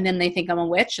feel. And then they think I'm a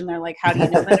witch and they're like, how do you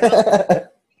know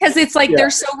that? Because it's like,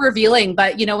 they're so revealing.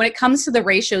 But, you know, when it comes to the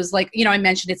ratios, like, you know, I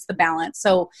mentioned it's the balance.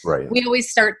 So we always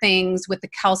start things with the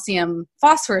calcium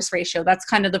phosphorus ratio. That's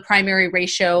kind of the primary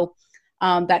ratio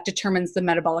that determines the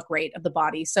metabolic rate of the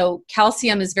body. So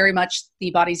calcium is very much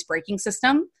the body's braking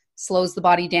system, slows the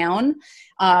body down.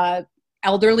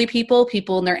 Elderly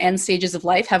people in their end stages of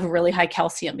life have a really high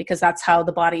calcium, because that's how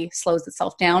the body slows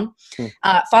itself down.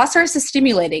 Phosphorus is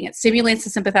stimulating. It stimulates the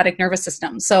sympathetic nervous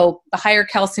system. So the higher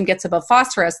calcium gets above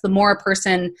phosphorus, the more a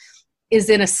person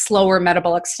is in a slower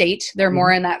metabolic state. They're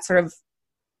more in that sort of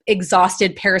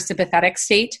exhausted parasympathetic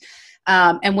state.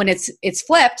 And when it's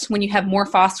flipped, when you have more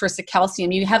phosphorus to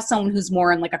calcium, you have someone who's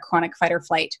more in like a chronic fight or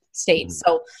flight state.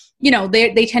 So, you know,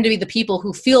 they tend to be the people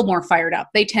who feel more fired up.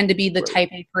 They tend to be the type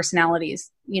A personalities,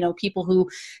 you know, people who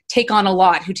take on a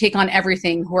lot, who take on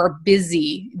everything, who are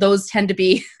busy. Those tend to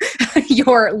be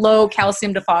your low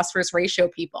calcium to phosphorus ratio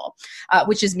people,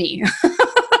 which is me.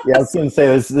 I was going to say,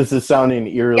 this is sounding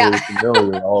eerily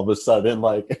familiar all of a sudden.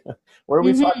 Like, what are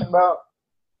we talking about?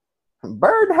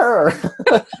 Burn her.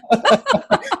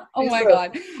 Oh my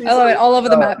God. I love it. All over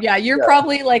the map. Yeah, you're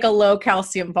probably like a low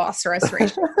calcium phosphorus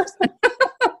ratio person.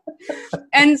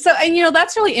 And so, and you know,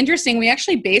 that's really interesting. We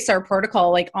actually base our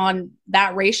protocol like on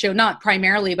that ratio, not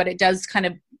primarily, but it does kind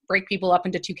of break people up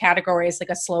into two categories, like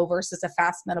a slow versus a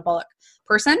fast metabolic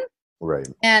person. Right.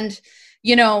 And,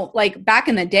 you know, like back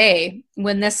in the day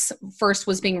when this first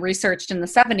was being researched in the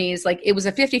 70s, like it was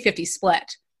a 50-50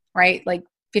 split, right? Like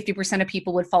 50% of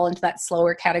people would fall into that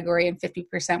slower category and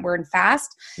 50% were in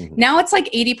fast. Mm-hmm. Now it's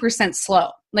like 80%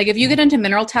 slow. Like if you get into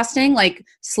mineral testing, like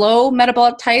slow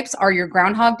metabolic types are your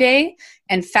Groundhog Day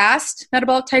and fast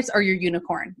metabolic types are your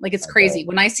unicorn. Like it's crazy.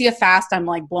 When I see a fast, I'm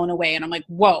like blown away and I'm like,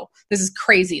 whoa, this is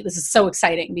crazy. This is so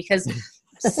exciting because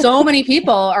so many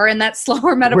people are in that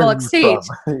slower metabolic state.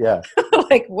 Yeah.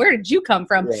 Like, where did you come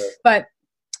from? Yeah. But,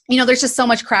 you know, there's just so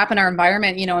much crap in our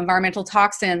environment, you know, environmental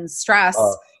toxins, stress,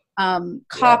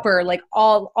 copper, like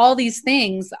all these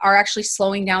things are actually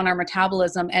slowing down our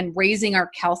metabolism and raising our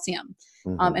calcium.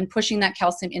 And pushing that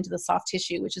calcium into the soft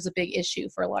tissue, which is a big issue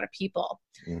for a lot of people.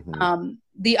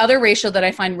 The other ratio that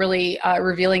I find really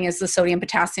revealing is the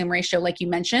sodium-potassium ratio, like you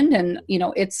mentioned. And, you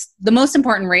know, it's the most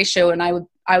important ratio. And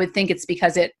I would think it's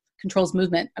because it controls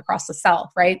movement across the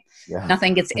cell, right? Yeah.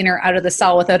 Nothing gets in or out of the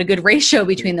cell without a good ratio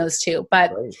between those two.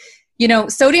 But you know,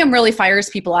 sodium really fires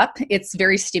people up. It's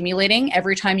very stimulating.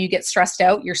 Every time you get stressed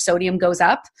out, your sodium goes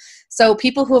up. So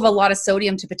people who have a lot of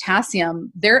sodium to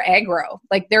potassium, they're aggro,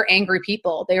 like they're angry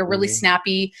people. They are really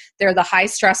snappy. They're the high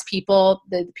stress people,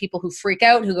 the people who freak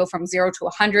out, who go from 0 to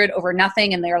 100 over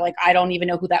nothing. And they're like, I don't even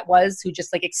know who that was, who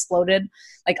just like exploded,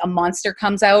 like a monster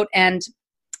comes out. And,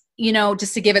 you know,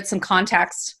 just to give it some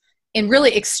context, in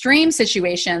really extreme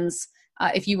situations,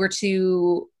 if you were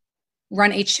to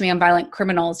run HTMA on violent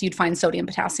criminals, you'd find sodium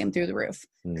potassium through the roof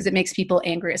because it makes people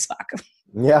angry as fuck.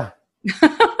 Yeah.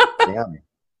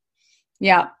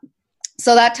 Yeah.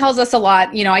 So that tells us a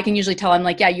lot. You know, I can usually tell I'm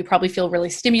like, yeah, you probably feel really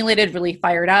stimulated, really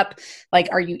fired up. Like,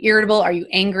 are you irritable? Are you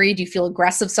angry? Do you feel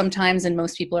aggressive sometimes? And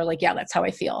most people are like, yeah, that's how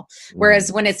I feel.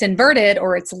 Whereas when it's inverted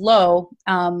or it's low,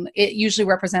 it usually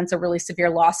represents a really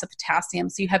severe loss of potassium.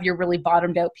 So you have your really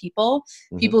bottomed out people,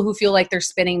 people who feel like they're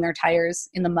spinning their tires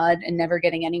in the mud and never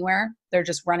getting anywhere. They're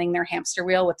just running their hamster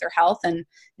wheel with their health and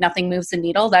nothing moves the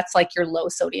needle. That's like your low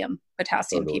sodium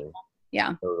potassium people.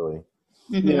 Yeah. Totally.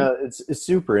 Yeah, it's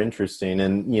super interesting.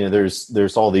 And, you know,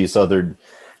 there's all these other,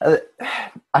 I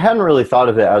hadn't really thought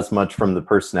of it as much from the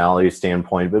personality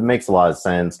standpoint, but it makes a lot of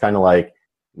sense. Kind of like,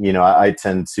 you know, I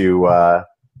tend to,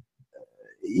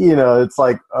 you know, it's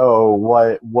like, oh,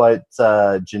 what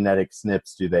genetic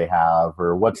SNPs do they have?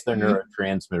 Or what's their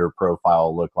neurotransmitter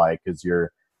profile look like? Because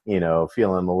you're, you know,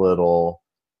 feeling a little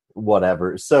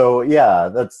whatever. So yeah,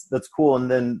 that's cool.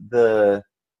 And then the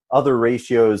other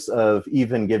ratios of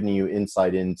even giving you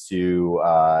insight into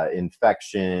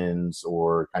infections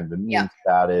or kind of immune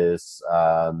status.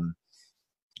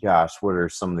 Gosh, what are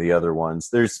some of the other ones?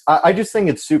 I just think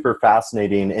it's super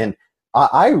fascinating. And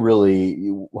I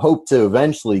really hope to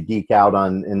eventually geek out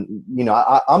on, and, you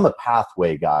know, I'm a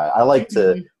pathway guy. I like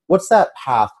to, what's that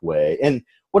pathway? And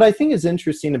what I think is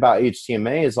interesting about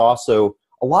HTMA is also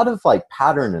a lot of like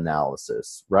pattern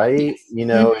analysis, right? You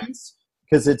know,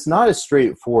 because it's not a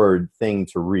straightforward thing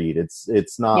to read.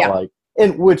 It's not like,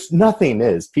 and which nothing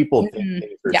is. People think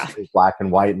things are black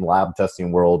and white in lab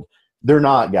testing world. They're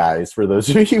not, guys, for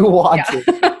those of you watching.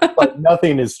 But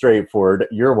nothing is straightforward.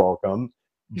 You're welcome.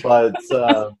 But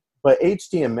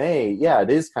HTMA, it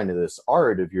is kind of this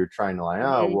art of you're trying to like,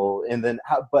 well, and then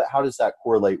how does that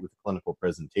correlate with clinical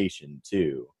presentation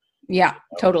too? Yeah,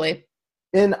 totally.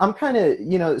 And I'm kind of,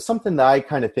 you know, something that I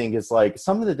kind of think is like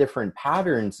some of the different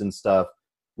patterns and stuff,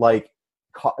 like,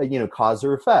 you know, cause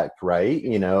or effect, right?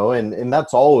 You know, and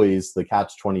that's always the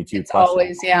catch-22 question.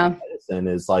 Always, medicine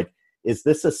is like, is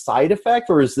this a side effect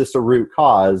or is this a root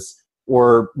cause?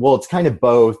 Or, well, it's kind of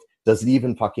both. Does it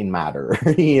even fucking matter?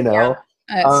 You know?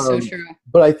 Yeah, that's so true.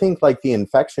 But I think like the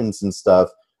infections and stuff,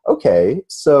 okay,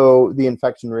 so the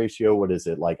infection ratio, what is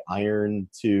it, like iron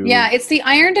to? Yeah, it's the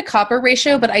iron to copper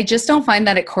ratio, but I just don't find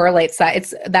that it correlates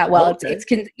that well. Okay.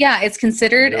 It's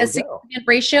considered a significant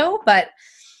ratio, but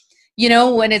you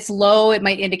know, when it's low, it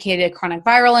might indicate a chronic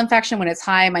viral infection. When it's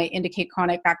high, it might indicate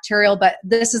chronic bacterial. But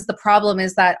this is the problem,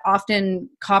 is that often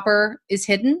copper is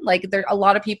hidden. Like a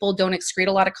lot of people don't excrete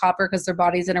a lot of copper because their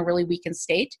body's in a really weakened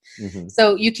state.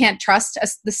 So you can't trust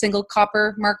the single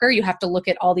copper marker. You have to look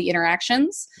at all the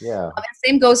interactions. Yeah. And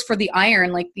same goes for the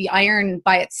iron. Like the iron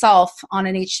by itself on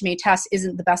an HTMA test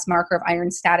isn't the best marker of iron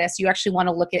status. You actually want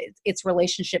to look at its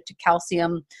relationship to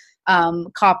calcium,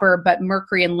 copper, but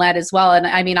mercury and lead as well. And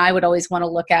I mean, I would always want to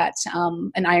look at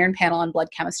an iron panel on blood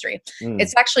chemistry.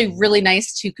 It's actually really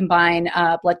nice to combine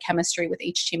blood chemistry with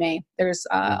HTMA. There's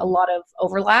a lot of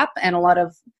overlap and a lot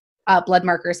of blood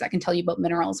markers that can tell you about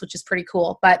minerals, which is pretty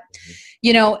cool. But,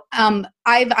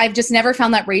 I've just never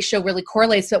found that ratio really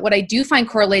correlates. But what I do find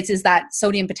correlates is that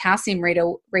sodium potassium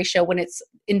ratio when it's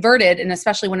inverted, and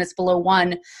especially when it's below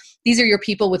 1, these are your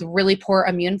people with really poor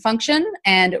immune function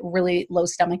and really low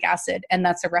stomach acid. And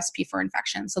that's a recipe for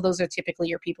infection. So those are typically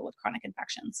your people with chronic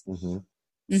infections.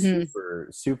 Super,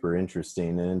 super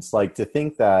interesting. And it's like to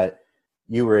think that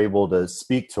you were able to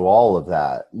speak to all of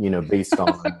that, based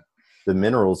on the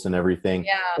minerals and everything.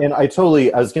 Yeah. And I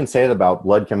was going to say it about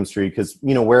blood chemistry because,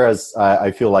 whereas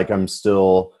I feel like I'm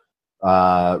still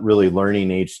really learning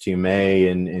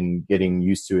HTMA and getting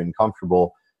used to it and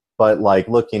comfortable, but like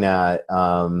looking at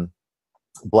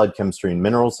blood chemistry and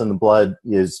minerals in the blood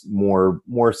is more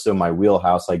so my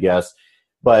wheelhouse, I guess.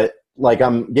 But like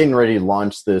I'm getting ready to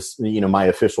launch this, my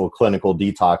official clinical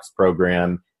detox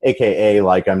program, AKA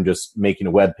like I'm just making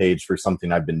a web page for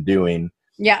something I've been doing.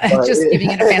 Yeah, just giving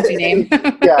it a fancy name.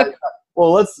 Yeah.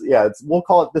 Well, we'll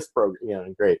call it this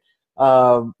program. Great.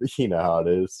 You know how it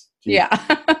is. Jeez.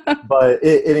 Yeah. But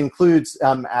it includes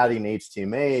adding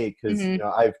HTMA because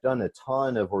I've done a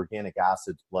ton of organic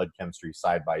acid blood chemistry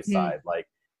side by side. Like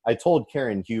I told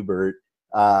Karen Hubert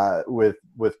with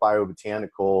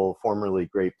Biobotanical, formerly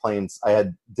Great Plains, I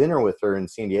had dinner with her in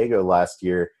San Diego last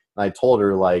year, and I told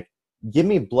her like, give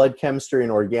me blood chemistry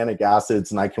and organic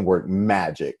acids, and I can work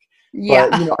magic. Yeah.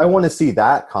 But I want to see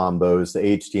that combos, the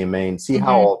HTMA, and see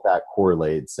how all of that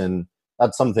correlates. And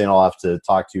that's something I'll have to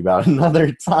talk to you about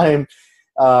another time.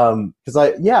 Because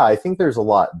I think there's a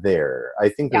lot there. I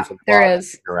think there's a lot of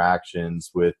interactions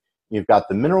with, you've got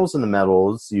the minerals and the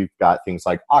metals, you've got things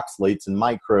like oxalates and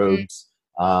microbes,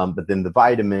 but then the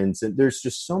vitamins, and there's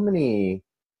just so many,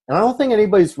 and I don't think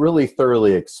anybody's really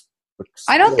thoroughly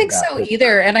I don't think so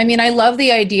either. And I mean, I love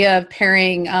the idea of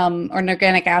pairing an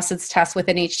organic acids test with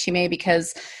an HTMA,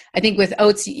 because I think with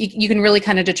oats, you can really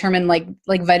kind of determine like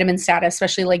vitamin status,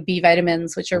 especially like B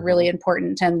vitamins, which are really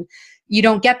important. And you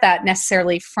don't get that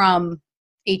necessarily from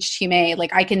HTMA.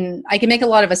 Like I can make a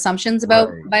lot of assumptions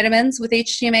about vitamins with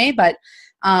HTMA, but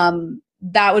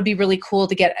that would be really cool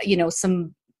to get,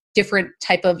 some different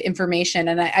type of information.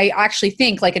 And I actually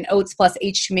think like an oats plus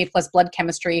HTMA plus blood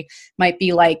chemistry might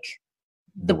be like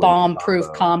the bomb proof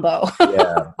combo.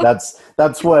 Yeah,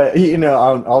 that's what,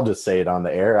 I'll just say it on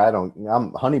the air.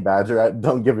 I'm honey badger. I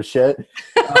don't give a shit.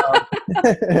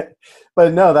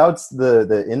 But no, that's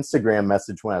the Instagram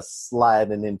message when I was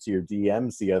sliding into your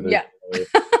DMs the other day.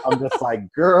 I'm just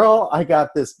like, girl, I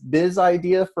got this biz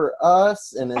idea for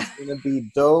us, and it's gonna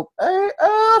be dope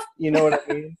AF. You know what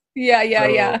I mean? Yeah.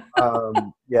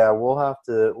 Yeah, we'll have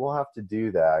to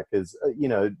do that because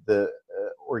the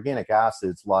organic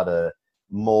acids, a lot of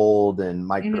mold and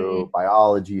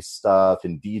microbiology stuff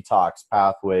and detox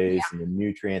pathways and the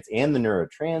nutrients and the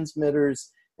neurotransmitters,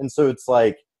 and so it's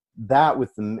like that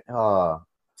with the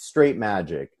straight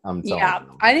magic. I'm telling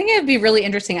you. I think it'd be really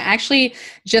interesting. I actually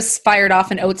just fired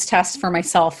off an oats test for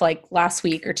myself like last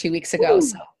week or 2 weeks ago. Ooh.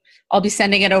 So I'll be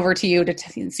sending it over to you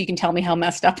so you can tell me how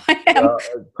messed up I am.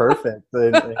 Perfect.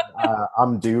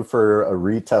 I'm due for a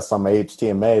retest on my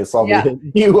HTMA, so I'll be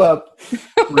hitting you up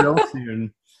real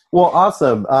soon. Well,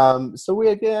 awesome. So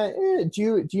do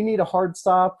you need a hard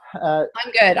stop?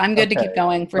 I'm good to keep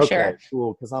going for sure.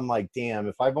 Cool. Because I'm like, damn,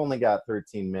 if I've only got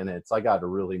 13 minutes, I got to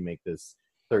really make this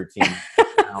 13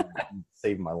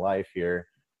 save my life here.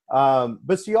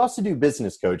 But so you also do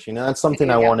business coaching, and that's something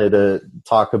I wanted to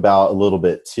talk about a little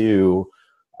bit too,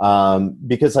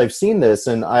 because I've seen this,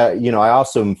 and I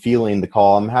also am feeling the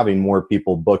call. I'm having more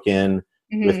people book in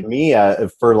with me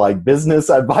for like business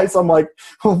advice. I'm like,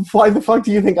 well, why the fuck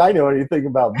do you think I know anything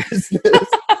about business?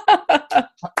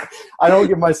 I don't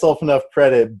give myself enough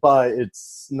credit, but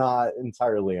it's not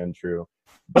entirely untrue.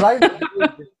 But I've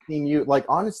really seen you, like,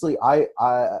 honestly, I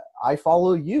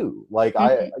follow you. Like,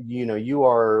 you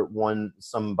are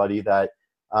somebody that,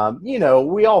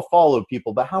 we all follow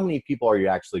people, but how many people are you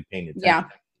actually paying attention? Yeah,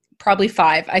 probably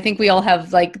 5. I think we all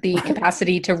have like the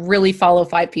capacity to really follow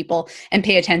 5 people and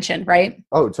pay attention, right?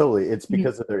 Oh, totally. It's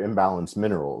because of their imbalanced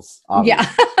minerals. Obviously.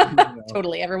 Yeah,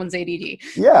 totally. Everyone's ADD.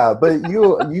 Yeah, but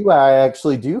I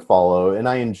actually do follow, and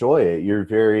I enjoy it. You're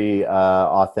very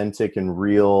authentic and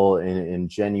real and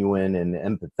genuine and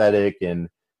empathetic and,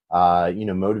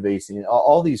 motivating,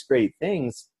 all these great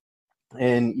things.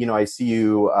 And, I see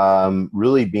you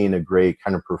really being a great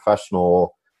kind of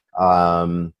professional,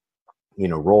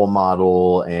 role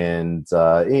model and,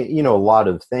 a lot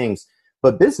of things,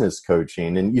 but business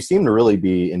coaching, and you seem to really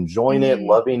be enjoying it,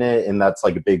 loving it. And that's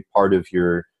like a big part of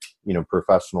your,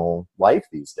 professional life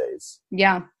these days.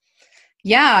 Yeah.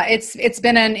 Yeah. It's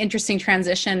been an interesting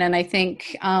transition. And I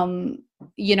think,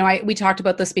 we talked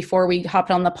about this before we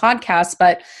hopped on the podcast,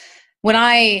 but when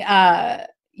I,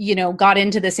 got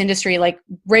into this industry, like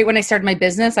right when I started my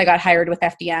business, I got hired with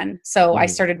FDN. So I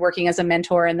started working as a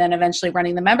mentor and then eventually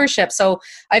running the membership. So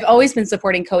I've always been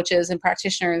supporting coaches and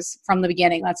practitioners from the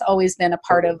beginning. That's always been a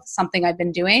part of something I've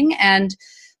been doing. And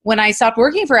when I stopped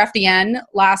working for FDN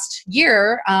last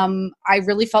year, I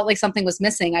really felt like something was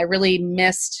missing. I really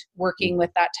missed working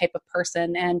with that type of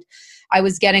person. And I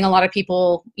was getting a lot of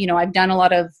people, I've done a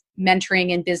lot of mentoring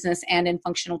in business and in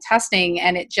functional testing.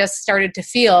 And it just started to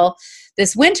feel,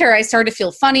 this winter, I started to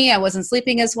feel funny. I wasn't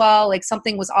sleeping as well. Like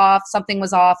something was off.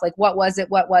 Like, what was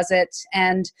it?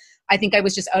 And I think I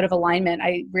was just out of alignment.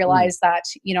 I realized that,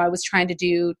 I was trying to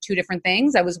do two different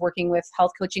things. I was working with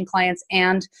health coaching clients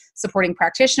and supporting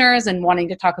practitioners and wanting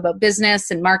to talk about business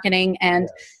and marketing. And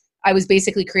I was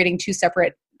basically creating two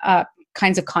separate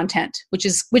kinds of content, which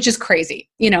is crazy.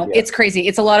 It's crazy.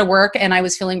 It's a lot of work. And I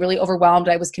was feeling really overwhelmed.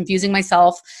 I was confusing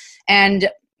myself. And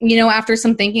after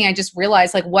some thinking, I just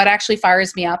realized like what actually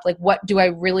fires me up, like what do I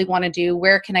really want to do?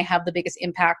 Where can I have the biggest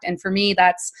impact? And for me,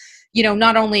 that's,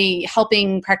 not only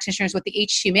helping practitioners with the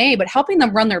HTMA, but helping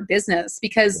them run their business,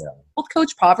 because health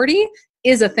coach poverty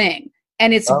is a thing.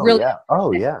 And it's Totally.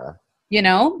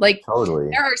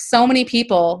 There are so many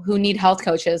people who need health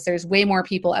coaches. There's way more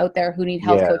people out there who need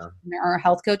health coaches than there are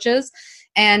health coaches.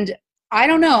 And I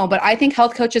don't know, but I think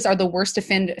health coaches are the worst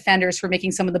offenders for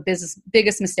making some of the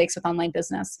biggest mistakes with online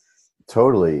business.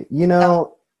 Totally.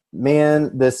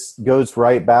 Man, this goes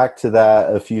right back to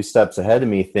that a few steps ahead of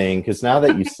me thing. Because now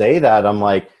that you say that, I'm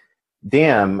like,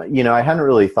 damn, I hadn't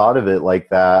really thought of it like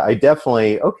that. I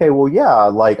definitely,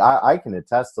 like I can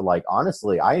attest to, like,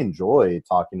 honestly, I enjoy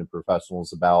talking to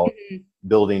professionals about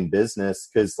building business,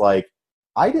 because like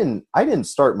I didn't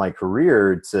start my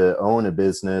career to own a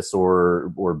business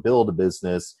or build a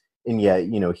business. And yet,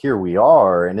 here we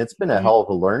are, and it's been a hell of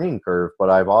a learning curve, but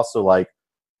I've also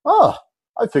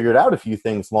I figured out a few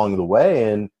things along the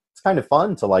way, and it's kind of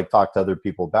fun to like talk to other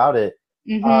people about it.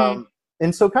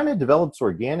 And so kind of develops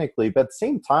organically, but at the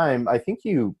same time, I think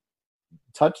you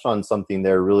touched on something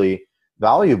there really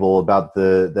valuable about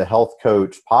the health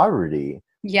coach poverty.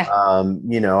 Yeah.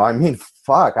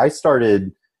 I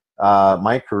started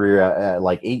my career at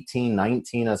like 18,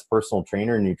 19 as personal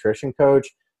trainer and nutrition coach.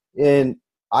 And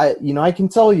I can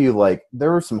tell you, like,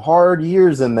 there were some hard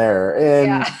years in there.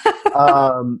 And,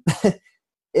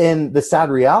 and the sad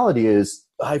reality is,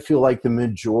 I feel like the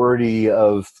majority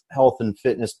of health and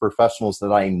fitness professionals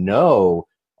that I know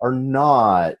are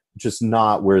not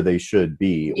where they should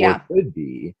be or could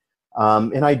be.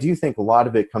 And I do think a lot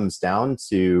of it comes down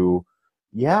to,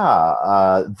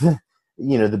 the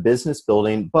business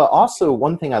building. But also,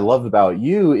 one thing I love about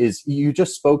you is you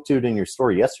just spoke to it in your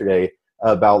story yesterday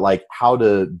about like how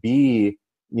to be,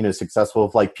 successful.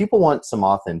 If like people want some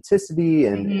authenticity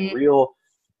and real.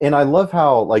 And I love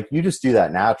how like you just do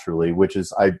that naturally, which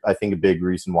is I think a big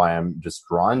reason why I'm just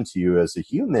drawn to you as a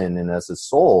human and as a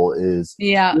soul is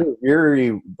you're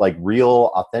very like real,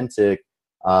 authentic,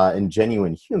 and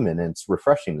genuine human. And it's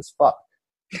refreshing as fuck.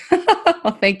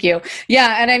 Well, thank you.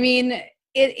 Yeah. And I mean,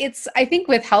 it's, I think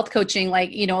with health coaching,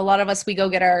 like, a lot of us, we go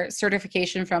get our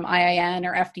certification from IIN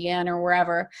or FDN or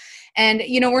wherever. And,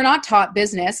 we're not taught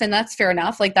business, and that's fair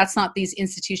enough. Like, that's not these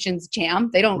institutions'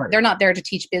 jam. They're not there to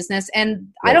teach business. And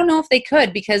I don't know if they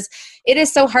could, because it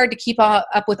is so hard to keep up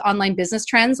with online business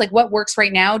trends. Like, what works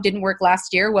right now didn't work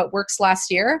last year. What works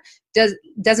last year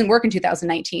doesn't work in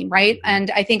 2019. Right.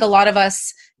 And I think a lot of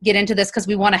us get into this because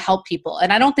we want to help people.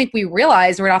 And I don't think we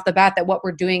realize right off the bat that what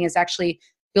we're doing is actually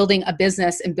building a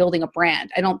business and building a brand.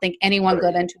 I don't think anyone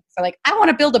got into it for like, I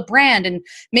want to build a brand and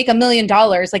make $1 million.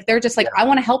 Like, they're just like, I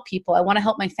want to help people. I want to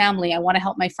help my family. I want to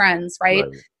help my friends. Right.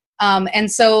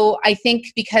 And so I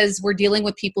think because we're dealing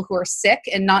with people who are sick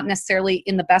and not necessarily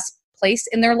in the best place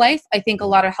in their life, I think a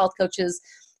lot of health coaches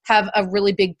have a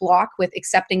really big block with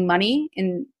accepting money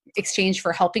in exchange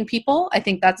for helping people. I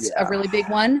think that's a really big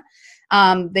one.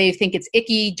 They think it's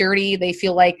icky, dirty. They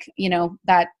feel like,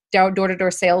 that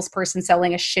door-to-door salesperson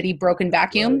selling a shitty broken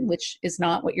vacuum, which is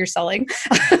not what you're selling.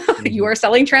 You are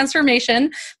selling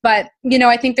transformation. But,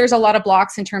 I think there's a lot of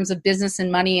blocks in terms of business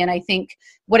and money. And I think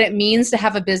what it means to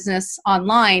have a business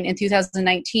online in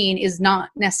 2019 is not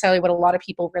necessarily what a lot of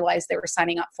people realized they were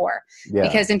signing up for.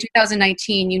 Because in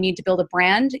 2019, you need to build a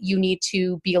brand. You need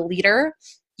to be a leader.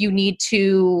 You need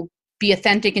to be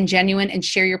authentic and genuine and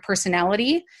share your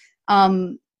personality.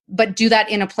 But do that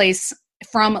in a place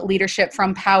from leadership,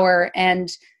 from power,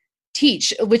 and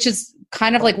teach, which is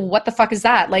kind of like, what the fuck is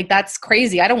that? Like, that's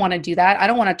crazy. I don't want to do that. I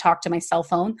don't want to talk to my cell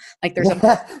phone. Like, there's a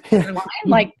line,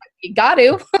 like, you got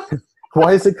to.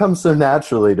 Why does it come so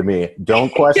naturally to me?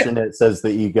 Don't question it, says the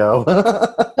ego.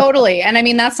 Totally. And I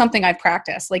mean, that's something I've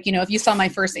practiced. Like, if you saw my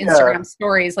first Instagram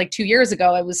stories like 2 years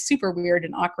ago, it was super weird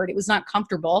and awkward. It was not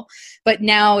comfortable. But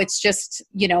now it's just,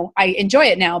 I enjoy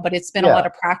it now, but it's been a lot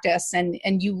of practice. And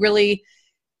you really,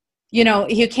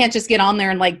 you can't just get on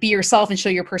there and like be yourself and show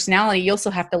your personality. You also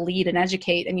have to lead and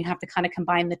educate, and you have to kind of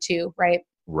combine the two, right?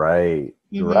 Right.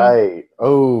 Mm-hmm. Right.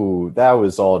 Oh, that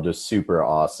was all just super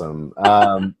awesome.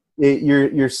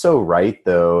 You're so right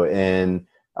though. And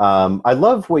I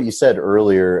love what you said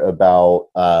earlier about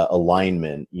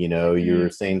alignment. You were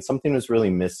saying something was really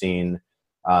missing,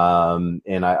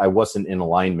 and I wasn't in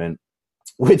alignment,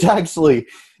 which actually,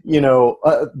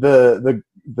 the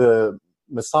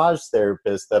massage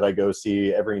therapist that I go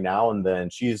see every now and then,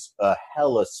 she's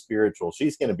hella spiritual.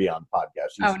 She's going to be on the podcast.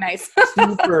 She's nice.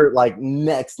 super like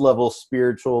next level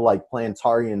spiritual, like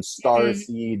planetarian star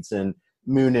seeds and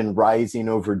moon and rising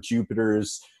over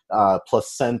Jupiter's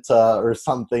placenta or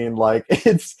something. Like,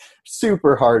 it's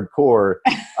super hardcore.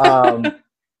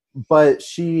 But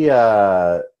she,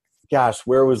 gosh,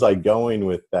 where was I going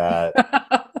with that?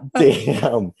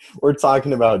 Damn, we're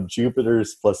talking about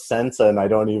Jupiter's placenta, and I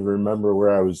don't even remember where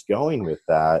I was going with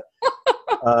that.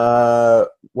 What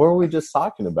were we just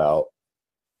talking about?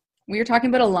 We were talking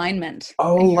about alignment.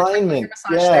 Oh, alignment.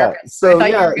 Yeah. So I thought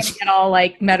you were going to get all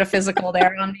like metaphysical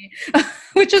there on me,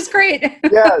 which is great.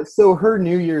 Yeah. So her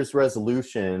New Year's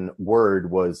resolution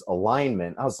word was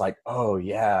alignment. I was like, oh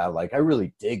yeah, like I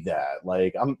really dig that.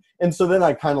 Like and so then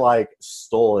I kind of like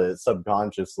stole it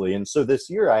subconsciously. And so this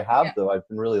year I have though, I've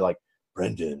been really like,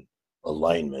 Brendan,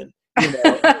 alignment.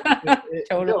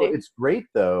 Totally. It's great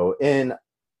though. And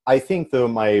I think though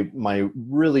my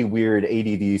really weird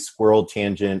ADD squirrel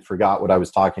tangent, forgot what I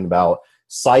was talking about,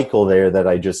 cycle there that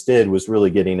I just did was really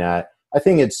getting at. I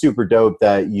think it's super dope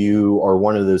that you are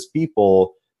one of those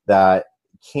people that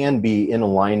can be in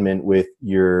alignment with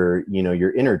your,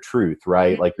 your inner truth,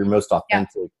 right? Like your most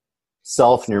authentic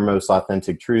self and your most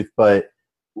authentic truth. But,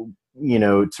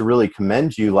 to really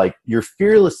commend you, like you're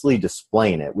fearlessly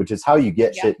displaying it, which is how you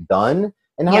get shit done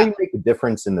and how you make a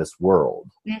difference in this world,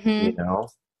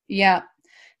 Yeah.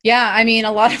 Yeah. I mean,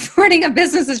 a lot of running a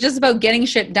business is just about getting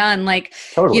shit done. Like,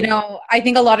 totally. I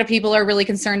think a lot of people are really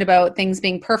concerned about things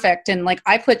being perfect. And like,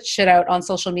 I put shit out on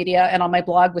social media and on my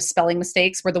blog with spelling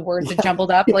mistakes where the words are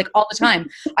jumbled up like all the time.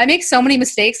 I make so many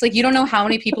mistakes. Like, you don't know how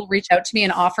many people reach out to me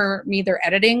and offer me their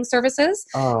editing services.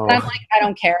 Oh. And I'm like, I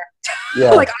don't care.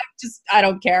 Yeah. Like, I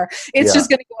don't care. It's just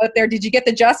going to go out there. Did you get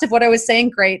the gist of what I was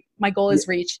saying? Great. My goal is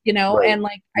reached, Right. And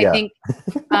like, I think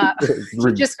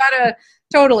you just gotta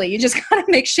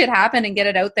make shit happen and get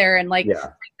it out there and like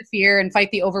fight the fear and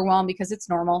fight the overwhelm, because it's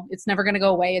normal. It's never going to go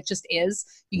away. It just is.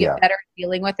 You get better at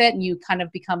dealing with it, and you kind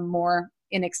of become more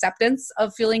in acceptance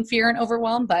of feeling fear and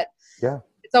overwhelm, but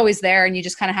it's always there, and you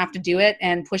just kind of have to do it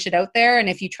and push it out there. And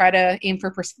if you try to aim for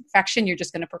perfection, you're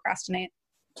just going to procrastinate.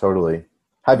 Totally.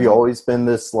 Have you always been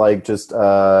this like just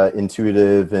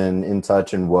intuitive and in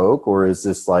touch and woke, or is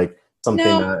this like something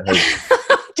that has...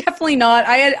 Definitely not.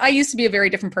 I used to be a very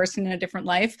different person in a different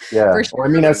life. Yeah. For sure. Well,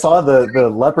 I mean, I saw the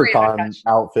leprechaun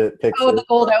outfit picture. Oh, the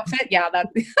gold outfit. Yeah,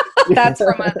 that's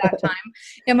from that time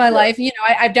in my life.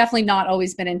 I've definitely not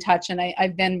always been in touch, and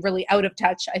I've been really out of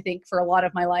touch, I think, for a lot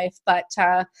of my life. But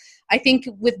I think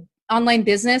with online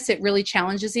business, it really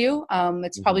challenges you.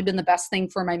 It's probably been the best thing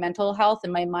for my mental health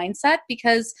and my mindset,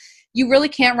 because you really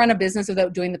can't run a business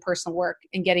without doing the personal work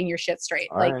and getting your shit straight.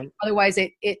 Otherwise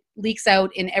it leaks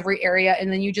out in every area,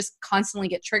 and then you just constantly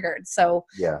get triggered. So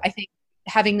I think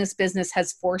having this business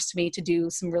has forced me to do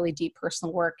some really deep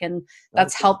personal work, and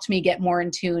that's helped me get more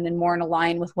in tune and more in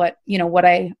align with what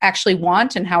I actually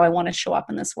want and how I want to show up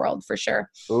in this world, for sure.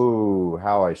 Ooh,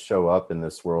 how I show up in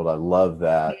this world. I love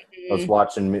that. I was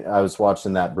watching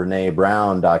that Brene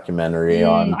Brown documentary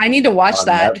on I need to watch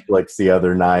that Netflix the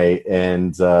other night,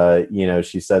 and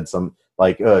she said some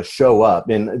like show up,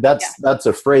 and that's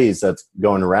a phrase that's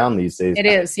going around these days. It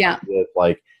is, yeah.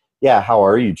 Like, how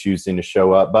are you choosing to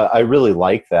show up? But I really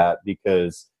like that,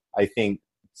 because I think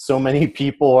so many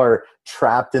people are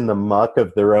trapped in the muck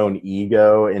of their own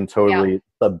ego and totally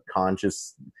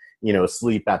subconscious,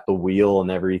 sleep at the wheel and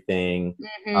everything.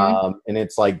 And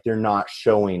it's like they're not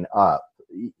showing up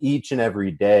each and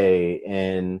every day.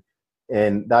 And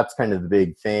that's kind of the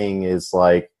big thing, is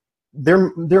like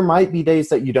there might be days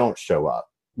that you don't show up,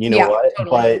 what?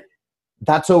 Totally. But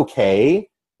that's okay.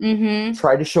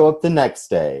 Try to show up the next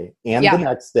day and the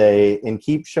next day, and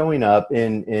keep showing up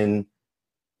in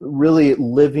really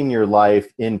living your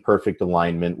life in perfect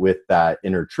alignment with that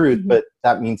inner truth. But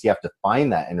that means you have to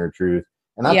find that inner truth,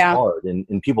 and that's hard,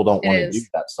 and people don't want to do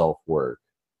that self-work.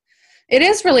 It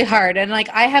is really hard. And like,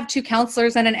 I have 2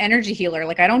 counselors and an energy healer.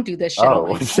 Like, I don't do this shit.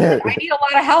 Oh, shit. I need a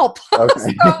lot of help.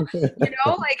 Okay.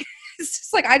 So, like, it's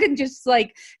just like, I didn't just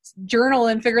like journal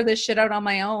and figure this shit out on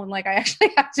my own. Like, I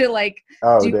actually have to like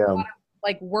do a lot of,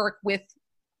 like, work with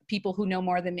people who know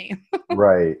more than me.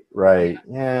 Right.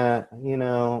 Yeah.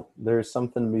 There's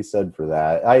something to be said for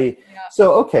that.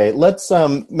 So, okay, let's,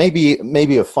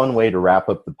 maybe a fun way to wrap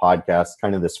up the podcast,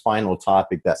 kind of this final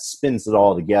topic that spins it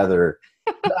all together.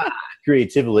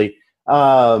 Creatively,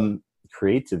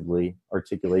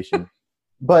 articulation.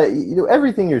 But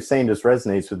everything you're saying just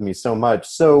resonates with me so much.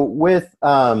 So with,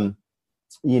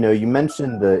 you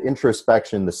mentioned the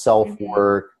introspection, the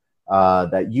self-work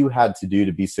that you had to do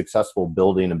to be successful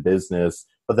building a business.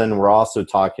 But then we're also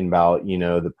talking about,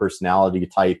 the personality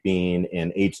typing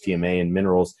and HTMA and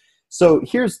minerals. So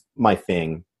here's my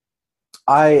thing.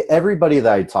 Everybody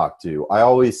that I talk to, I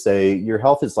always say your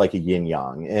health is like a yin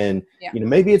yang. And,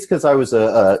 maybe it's because I was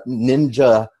a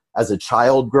ninja as a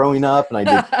child growing up and I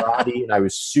did karate and I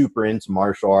was super into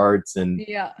martial arts and,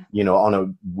 on a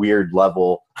weird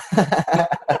level.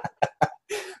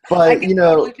 But, I can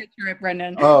totally picture it,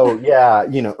 Brendan. Oh yeah.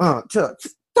 You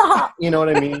know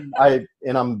what I mean?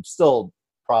 I'm still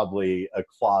probably a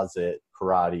closet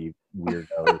karate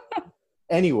weirdo.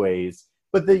 Anyways.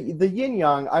 But the yin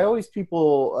yang, I always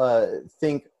people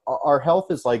think our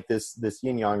health is like this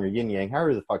yin yang or yin yang,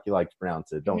 however the fuck you like to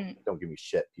pronounce it. Don't give me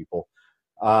shit, people.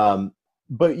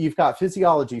 But you've got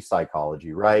physiology,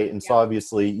 psychology, right? And so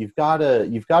obviously you've got to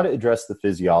address the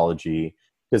physiology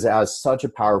because it has such a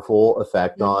powerful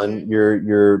effect on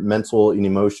your mental and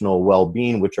emotional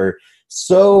well-being, which are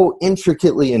so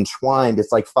intricately entwined.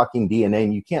 It's like fucking DNA,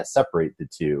 and you can't separate the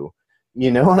two.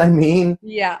 You know what I mean?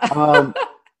 Yeah.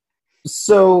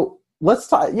 So let's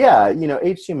talk. Yeah,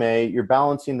 HTMA. You're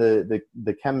balancing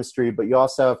the chemistry, but you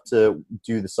also have to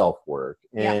do the self work.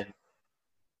 And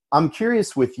I'm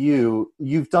curious with you.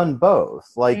 You've done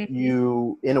both. Like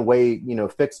you, in a way,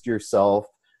 fixed yourself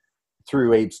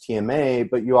through HTMA,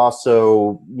 but you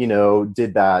also,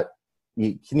 did that.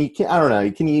 I don't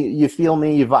know. Can you feel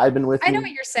me? You vibing with me? I know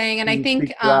what you're saying. And I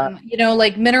think,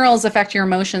 like minerals affect your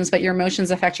emotions, but your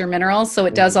emotions affect your minerals. So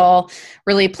it does all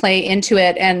really play into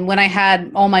it. And when I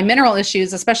had all my mineral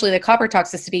issues, especially the copper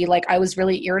toxicity, like I was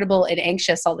really irritable and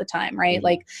anxious all the time, right?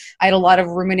 Like I had a lot of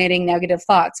ruminating negative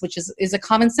thoughts, which is a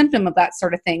common symptom of that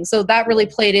sort of thing. So that really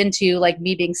played into like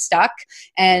me being stuck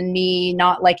and me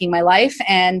not liking my life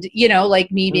and,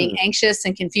 like me being anxious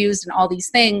and confused and all these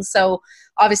things. So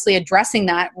obviously addressing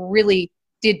that really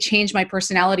did change my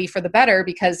personality for the better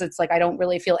because it's like I don't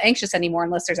really feel anxious anymore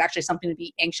unless there's actually something to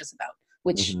be anxious about,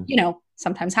 which,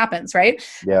 sometimes happens, right?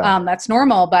 Yeah. That's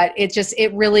normal, but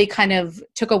it really kind of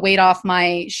took a weight off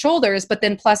my shoulders. But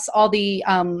then plus all the,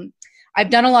 I've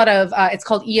done a lot of, it's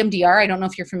called EMDR. I don't know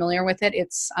if you're familiar with it.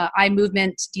 It's eye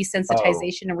movement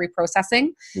desensitization and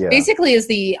reprocessing. Yeah. Basically is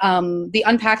the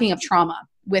unpacking of trauma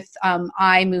with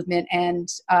eye movement and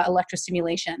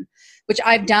electrostimulation, which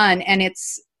I've done. And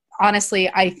it's honestly,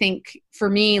 I think for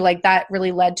me, like that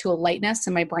really led to a lightness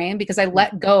in my brain because I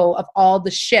let go of all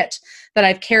the shit that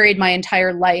I've carried my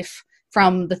entire life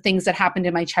from the things that happened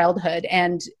in my childhood.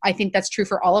 And I think that's true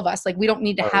for all of us. Like we don't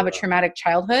need to have a traumatic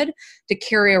childhood to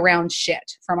carry around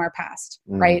shit from our past,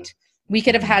 right? We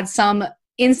could have had some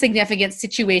insignificant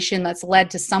situation that's led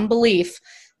to some belief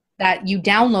that you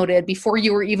downloaded before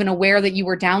you were even aware that you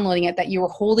were downloading it, that you were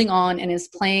holding on and is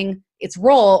playing its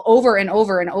role over and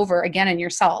over and over again in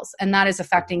your cells. And that is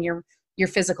affecting your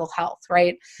physical health,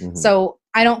 right? So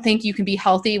I don't think you can be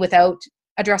healthy without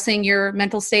addressing your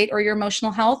mental state or your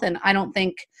emotional health. And I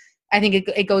think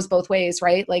it goes both ways,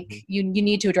 right? Like you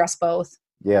need to address both.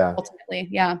 Yeah. Ultimately.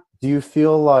 Yeah. Do you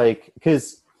feel like,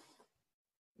 because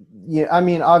I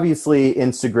mean, obviously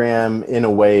Instagram in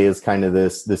a way is kind of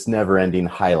this never ending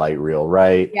highlight reel,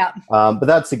 right? Yeah. But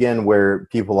that's again where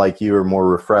people like you are more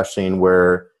refreshing,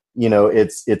 where,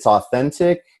 it's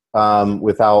authentic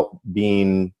without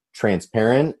being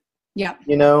transparent. Yeah.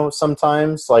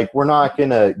 Sometimes like we're not going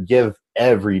to give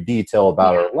every detail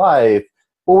about our life,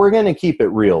 but we're going to keep it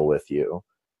real with you.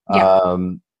 Yeah.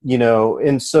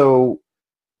 And so,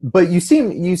 but you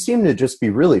seem to just be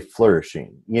really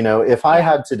flourishing. If I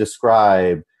had to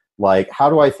describe, like, how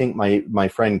do I think my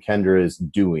friend Kendra is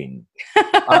doing?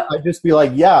 I'd just be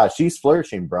like, yeah, she's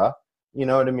flourishing, bruh. You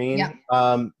know what I mean?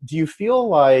 Yeah. Do you feel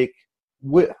like,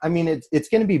 I mean, it's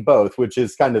going to be both, which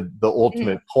is kind of the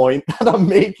ultimate point that I'm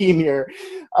making here.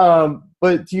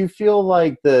 But do you feel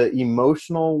like the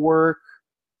emotional work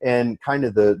and kind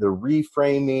of the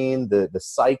reframing, the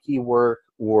psyche work,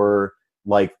 or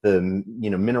like the,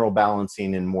 mineral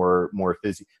balancing and more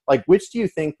like, which do you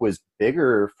think was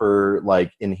bigger for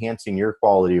like enhancing your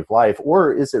quality of life?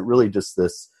 Or is it really just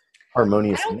this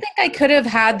harmonious? I don't think I could have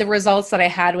had the results that I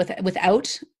had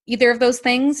without either of those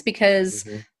things, because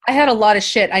I had a lot of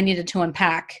shit I needed to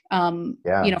unpack. From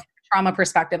a trauma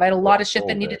perspective, I had a lot of shit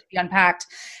that needed to be unpacked.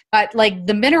 But like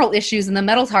the mineral issues and the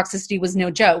metal toxicity was no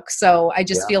joke. So I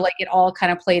just feel like it all kind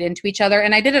of played into each other,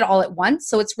 and I did it all at once.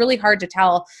 So it's really hard to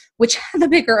tell which had the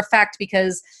bigger effect,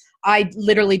 because I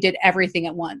literally did everything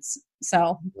at once.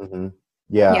 So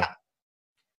yeah,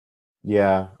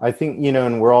 I think,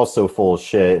 and we're all so full of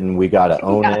shit, and we got to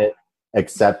own it,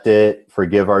 accept it,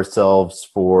 forgive ourselves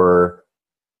for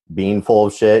being full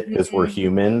of shit, because we're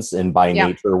humans, and by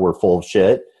nature we're full of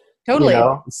shit. Totally.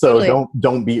 So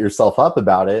don't beat yourself up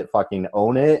about it. Fucking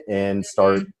own it and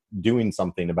start doing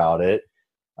something about it.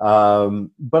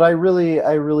 But I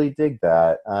really dig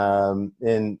that.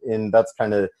 And that's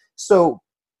kind of, so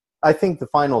I think the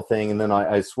final thing, and then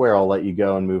I swear I'll let you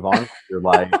go and move on with your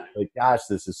life. Like, gosh,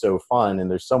 this is so fun, and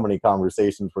there's so many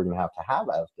conversations we're gonna have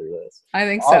after this. I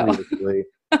think so. Obviously.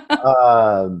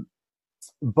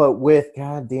 But with,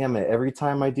 God damn it, every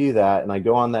time I do that and I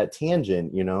go on that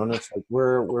tangent, and it's like,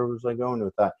 where was I going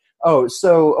with that? Oh,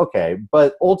 so, okay.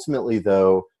 But ultimately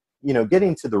though,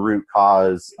 getting to the root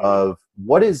cause of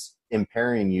what is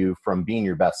impairing you from being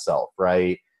your best self,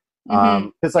 right?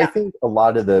 Because I think a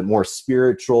lot of the more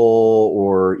spiritual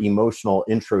or emotional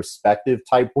introspective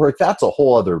type work, that's a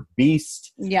whole other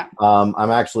beast. Yeah.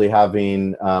 I'm actually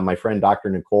having my friend, Dr.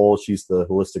 Nicole, she's the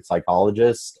holistic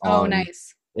psychologist. Oh,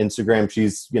 nice. Instagram.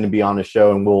 She's going to be on a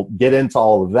show, and we'll get into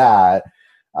all of that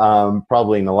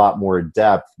probably in a lot more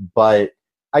depth. But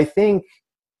I think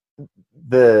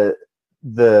the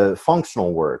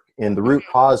functional work and the root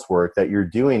cause work that you're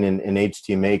doing in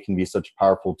HTMA can be such a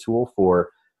powerful tool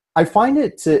for. I find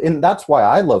it and that's why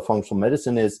I love functional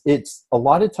medicine, is it's a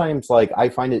lot of times, like, I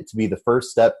find it to be the first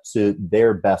step to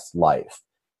their best life.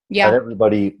 Yeah. That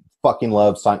everybody fucking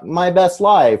loves my best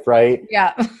life, right?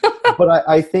 Yeah. But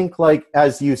I think, like,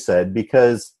 as you said,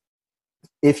 because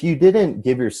if you didn't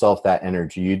give yourself that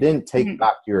energy, you didn't take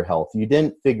back your health, you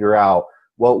didn't figure out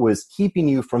what was keeping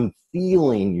you from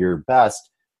feeling your best,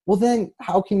 well, then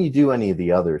how can you do any of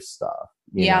the other stuff?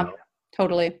 You know?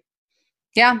 Totally.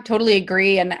 Yeah, totally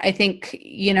agree. And I think,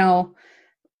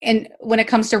 and when it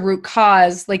comes to root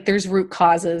cause, like, there's root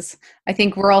causes. I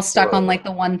think we're all stuck on like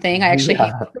the one thing. I actually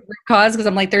hate the root cause, because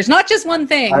I'm like, there's not just one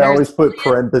thing. I always put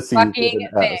parentheses with an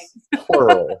S.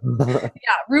 Plural.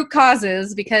 Root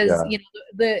causes, because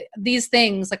these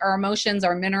things, like our emotions,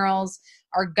 our minerals,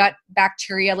 our gut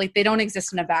bacteria, like, they don't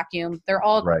exist in a vacuum. They're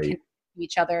all connected to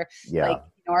each other. Yeah. Like,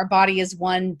 our body is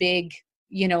one big,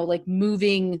 like,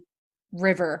 moving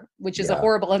river, which is a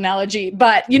horrible analogy,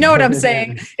 but you know what I'm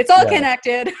saying. It's all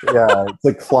connected. It's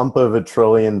a clump of 1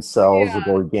 trillion cells of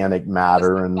organic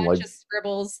matter, and like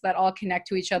scribbles that all connect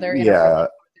to each other in a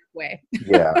way.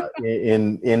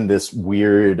 in this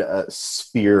weird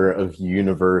sphere of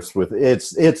universe with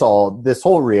it's all, this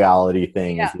whole reality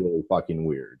thing is really fucking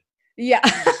weird.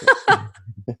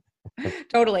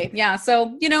 Totally.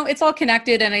 So it's all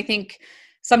connected, and I think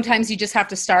sometimes you just have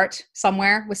to start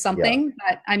somewhere with something.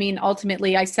 But I mean,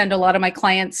 ultimately, I send a lot of my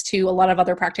clients to a lot of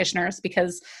other practitioners,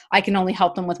 because I can only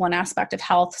help them with one aspect of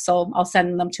health. So I'll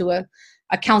send them to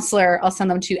a counselor. I'll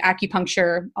send them to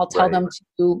acupuncture. I'll tell them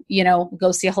to,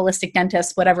 go see a holistic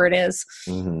dentist, whatever it is.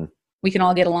 We can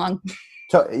all get along.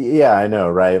 Yeah, I know,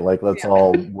 right? Like, let's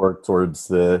all work towards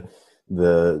the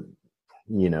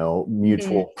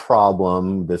mutual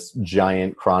problem, this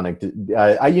giant chronic,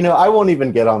 I won't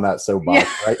even get on that soapbox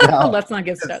right now. Let's not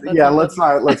get started. Let's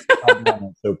talk on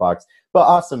that soapbox. But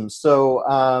awesome. So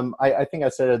I think I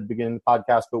said at the beginning of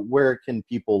the podcast, but where can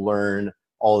people learn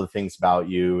all the things about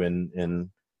you and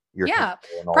your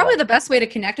probably the best way to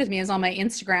connect with me is on my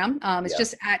Instagram. It's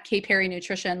just at K Perry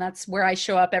Nutrition. That's where I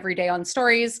show up every day on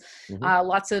stories.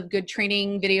 Lots of good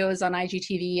training videos on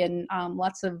IGTV, and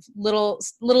lots of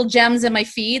little gems in my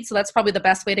feed. So that's probably the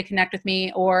best way to connect with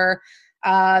me. Or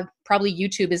probably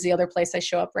YouTube is the other place I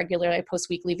show up regularly. I post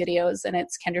weekly videos, and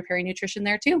it's Kendra Perry Nutrition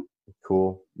there too.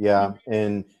 Cool. Yeah.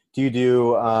 And do you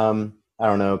do I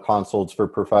don't know, consults for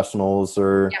professionals,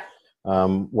 or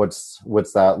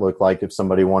what's that look like if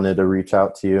somebody wanted to reach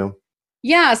out to you?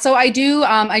 Yeah, so I do.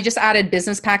 I just added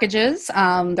business packages.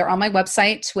 They're on my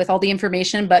website with all the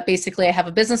information, but basically I have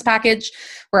a business package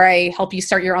where I help you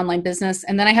start your online business.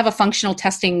 And then I have a functional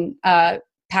testing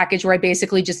package where I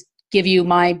basically just give you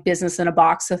my business in a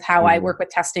box of how I work with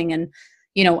testing. And,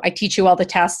 I teach you all the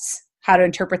tests, how to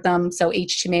interpret them. So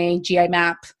HTMA, GI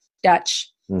map,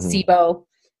 Dutch, SIBO,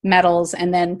 metals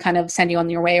and then kind of send you on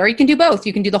your way. Or you can do both.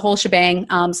 You can do the whole shebang.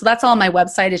 So that's all on my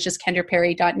website. It's just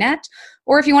kendraperry.net.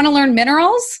 Or if you want to learn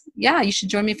minerals, yeah, you should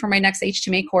join me for my next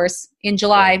H2MA course in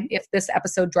July, if this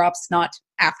episode drops, not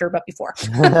after, but before.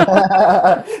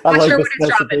 I like sure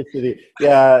the specificity.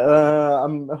 Yeah,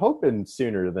 I'm hoping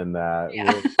sooner than that.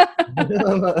 Yeah.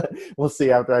 We'll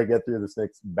see after I get through this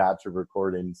next batch of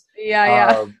recordings.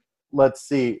 Yeah. Let's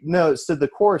see. No, so the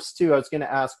course too, I was going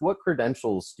to ask, what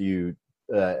credentials do you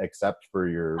accept for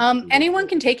your anyone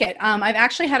can take it. I've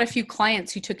actually had a few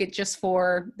clients who took it just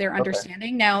for their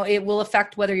understanding. Now it will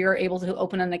affect whether you're able to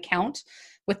open an account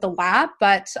with the lab,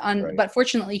 but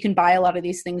fortunately you can buy a lot of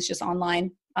these things just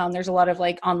online. There's a lot of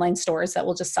like online stores that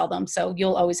will just sell them, so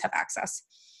you'll always have access.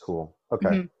 Cool.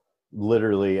 Okay.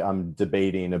 Literally I'm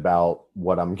debating about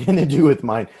what I'm going to do with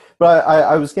mine, but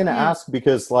I was going to ask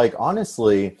because, like,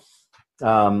 honestly,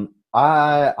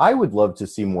 I would love to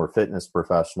see more fitness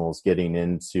professionals getting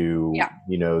into,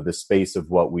 you know, the space of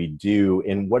what we do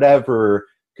in whatever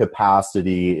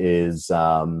capacity is,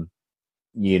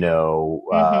 you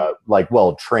know, like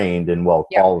well-trained and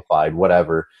well-qualified,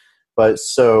 whatever. But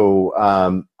so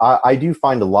I do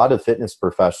find a lot of fitness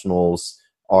professionals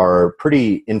are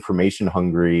pretty information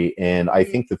hungry. And I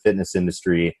think the fitness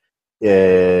industry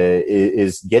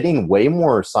is getting way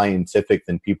more scientific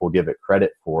than people give it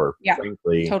credit for. Yeah,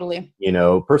 frankly. Totally. You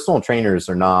know, personal trainers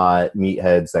are not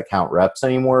meatheads that count reps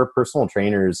anymore. Personal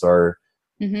trainers are,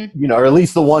 you know, or at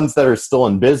least the ones that are still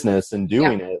in business and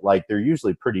doing it, like, they're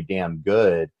usually pretty damn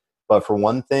good. But for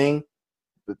one thing,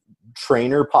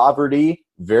 trainer poverty,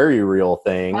 very real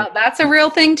thing. That's a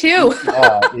real thing too.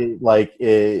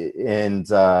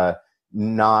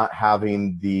 Not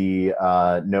having the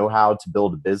know-how to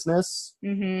build a business,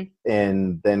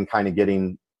 and then kind of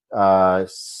getting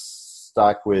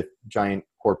stuck with giant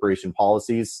corporation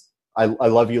policies. I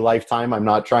love you, Lifetime. I'm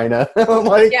not trying to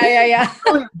like,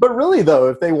 but really though,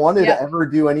 if they wanted to ever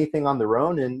do anything on their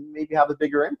own and maybe have a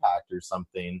bigger impact or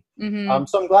something.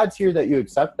 So I'm glad to hear that you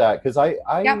accept that, because I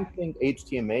think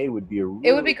HTMA would be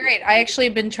it would be great. I actually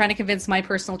have been trying to convince my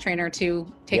personal trainer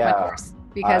to take my course,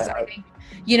 because I think,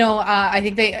 you know, I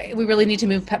think we really need to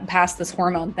move past this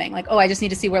hormone thing. Like, I just need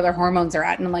to see where their hormones are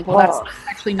at. And I'm like, well, that's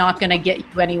actually not going to get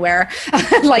you anywhere.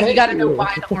 Like, you got to know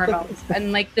why the hormones.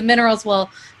 And like the minerals will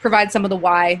provide some of the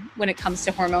why when it comes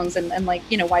to hormones and like,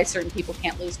 you know, why certain people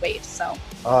can't lose weight. So.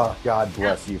 Oh, God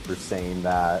bless you for saying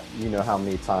that. You know how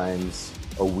many times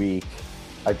a week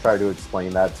I try to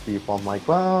explain that to people. I'm like,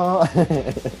 well,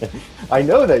 I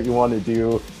know that you want to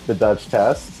do the Dutch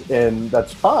test, and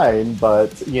that's fine,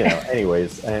 but, you know,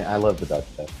 anyways, I love the Dutch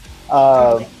test.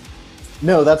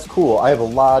 No, that's cool. I have a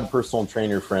lot of personal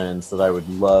trainer friends that I would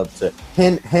love to,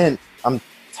 hint, I'm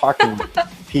talking to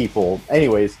people.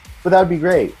 Anyways, but that would be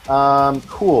great.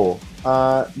 Cool.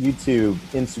 YouTube,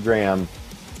 Instagram,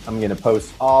 I'm going to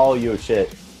post all your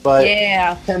shit. But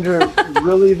Kendra,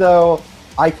 really though,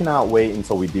 I cannot wait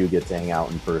until we do get to hang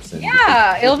out in person.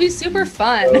 Yeah, it'll be super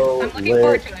fun. I'm looking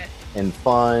forward to it. And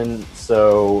fun.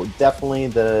 So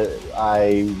definitely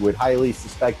I would highly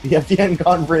suspect the FDN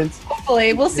conference.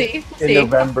 Hopefully, we'll see. In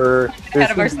November.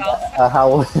 Ahead of ourselves.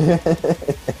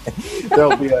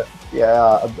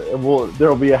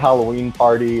 There'll be a Halloween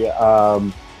party.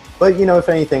 But you know, if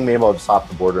anything, maybe I'll just hop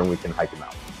the border and we can hike a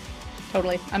mountain.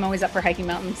 Totally. I'm always up for hiking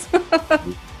mountains.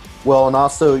 Well, and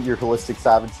also your Holistic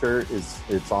Savage shirt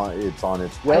it's on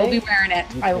its way. I will be wearing it.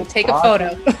 I will take a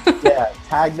photo.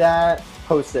 Tag that,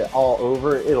 post it all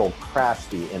over. It'll crash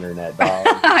the internet, dog.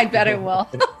 I bet it will.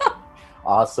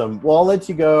 Awesome. Well, I'll let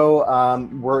you go.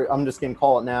 I'm just gonna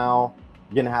call it now.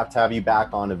 I'm gonna have to have you back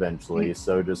on eventually.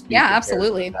 So just be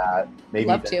absolutely. For that. Maybe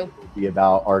love to. It'll be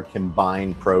about our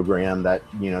combined program that,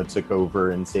 you know, took over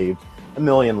and saved 1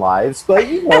 million lives, but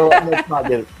you know, let's not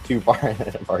get too far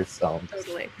ahead of ourselves.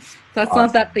 Totally. Let's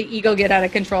not let the ego get out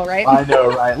of control, right? I know,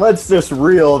 right? Let's just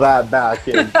reel that back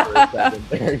in for a second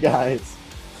there, guys.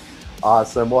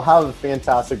 Awesome. Well, have a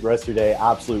fantastic rest of your day.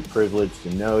 Absolute privilege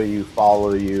to know you,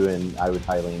 follow you, and I would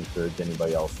highly encourage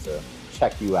anybody else to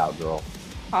check you out, girl.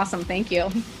 Awesome. Thank you.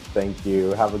 Thank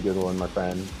you. Have a good one, my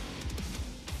friend.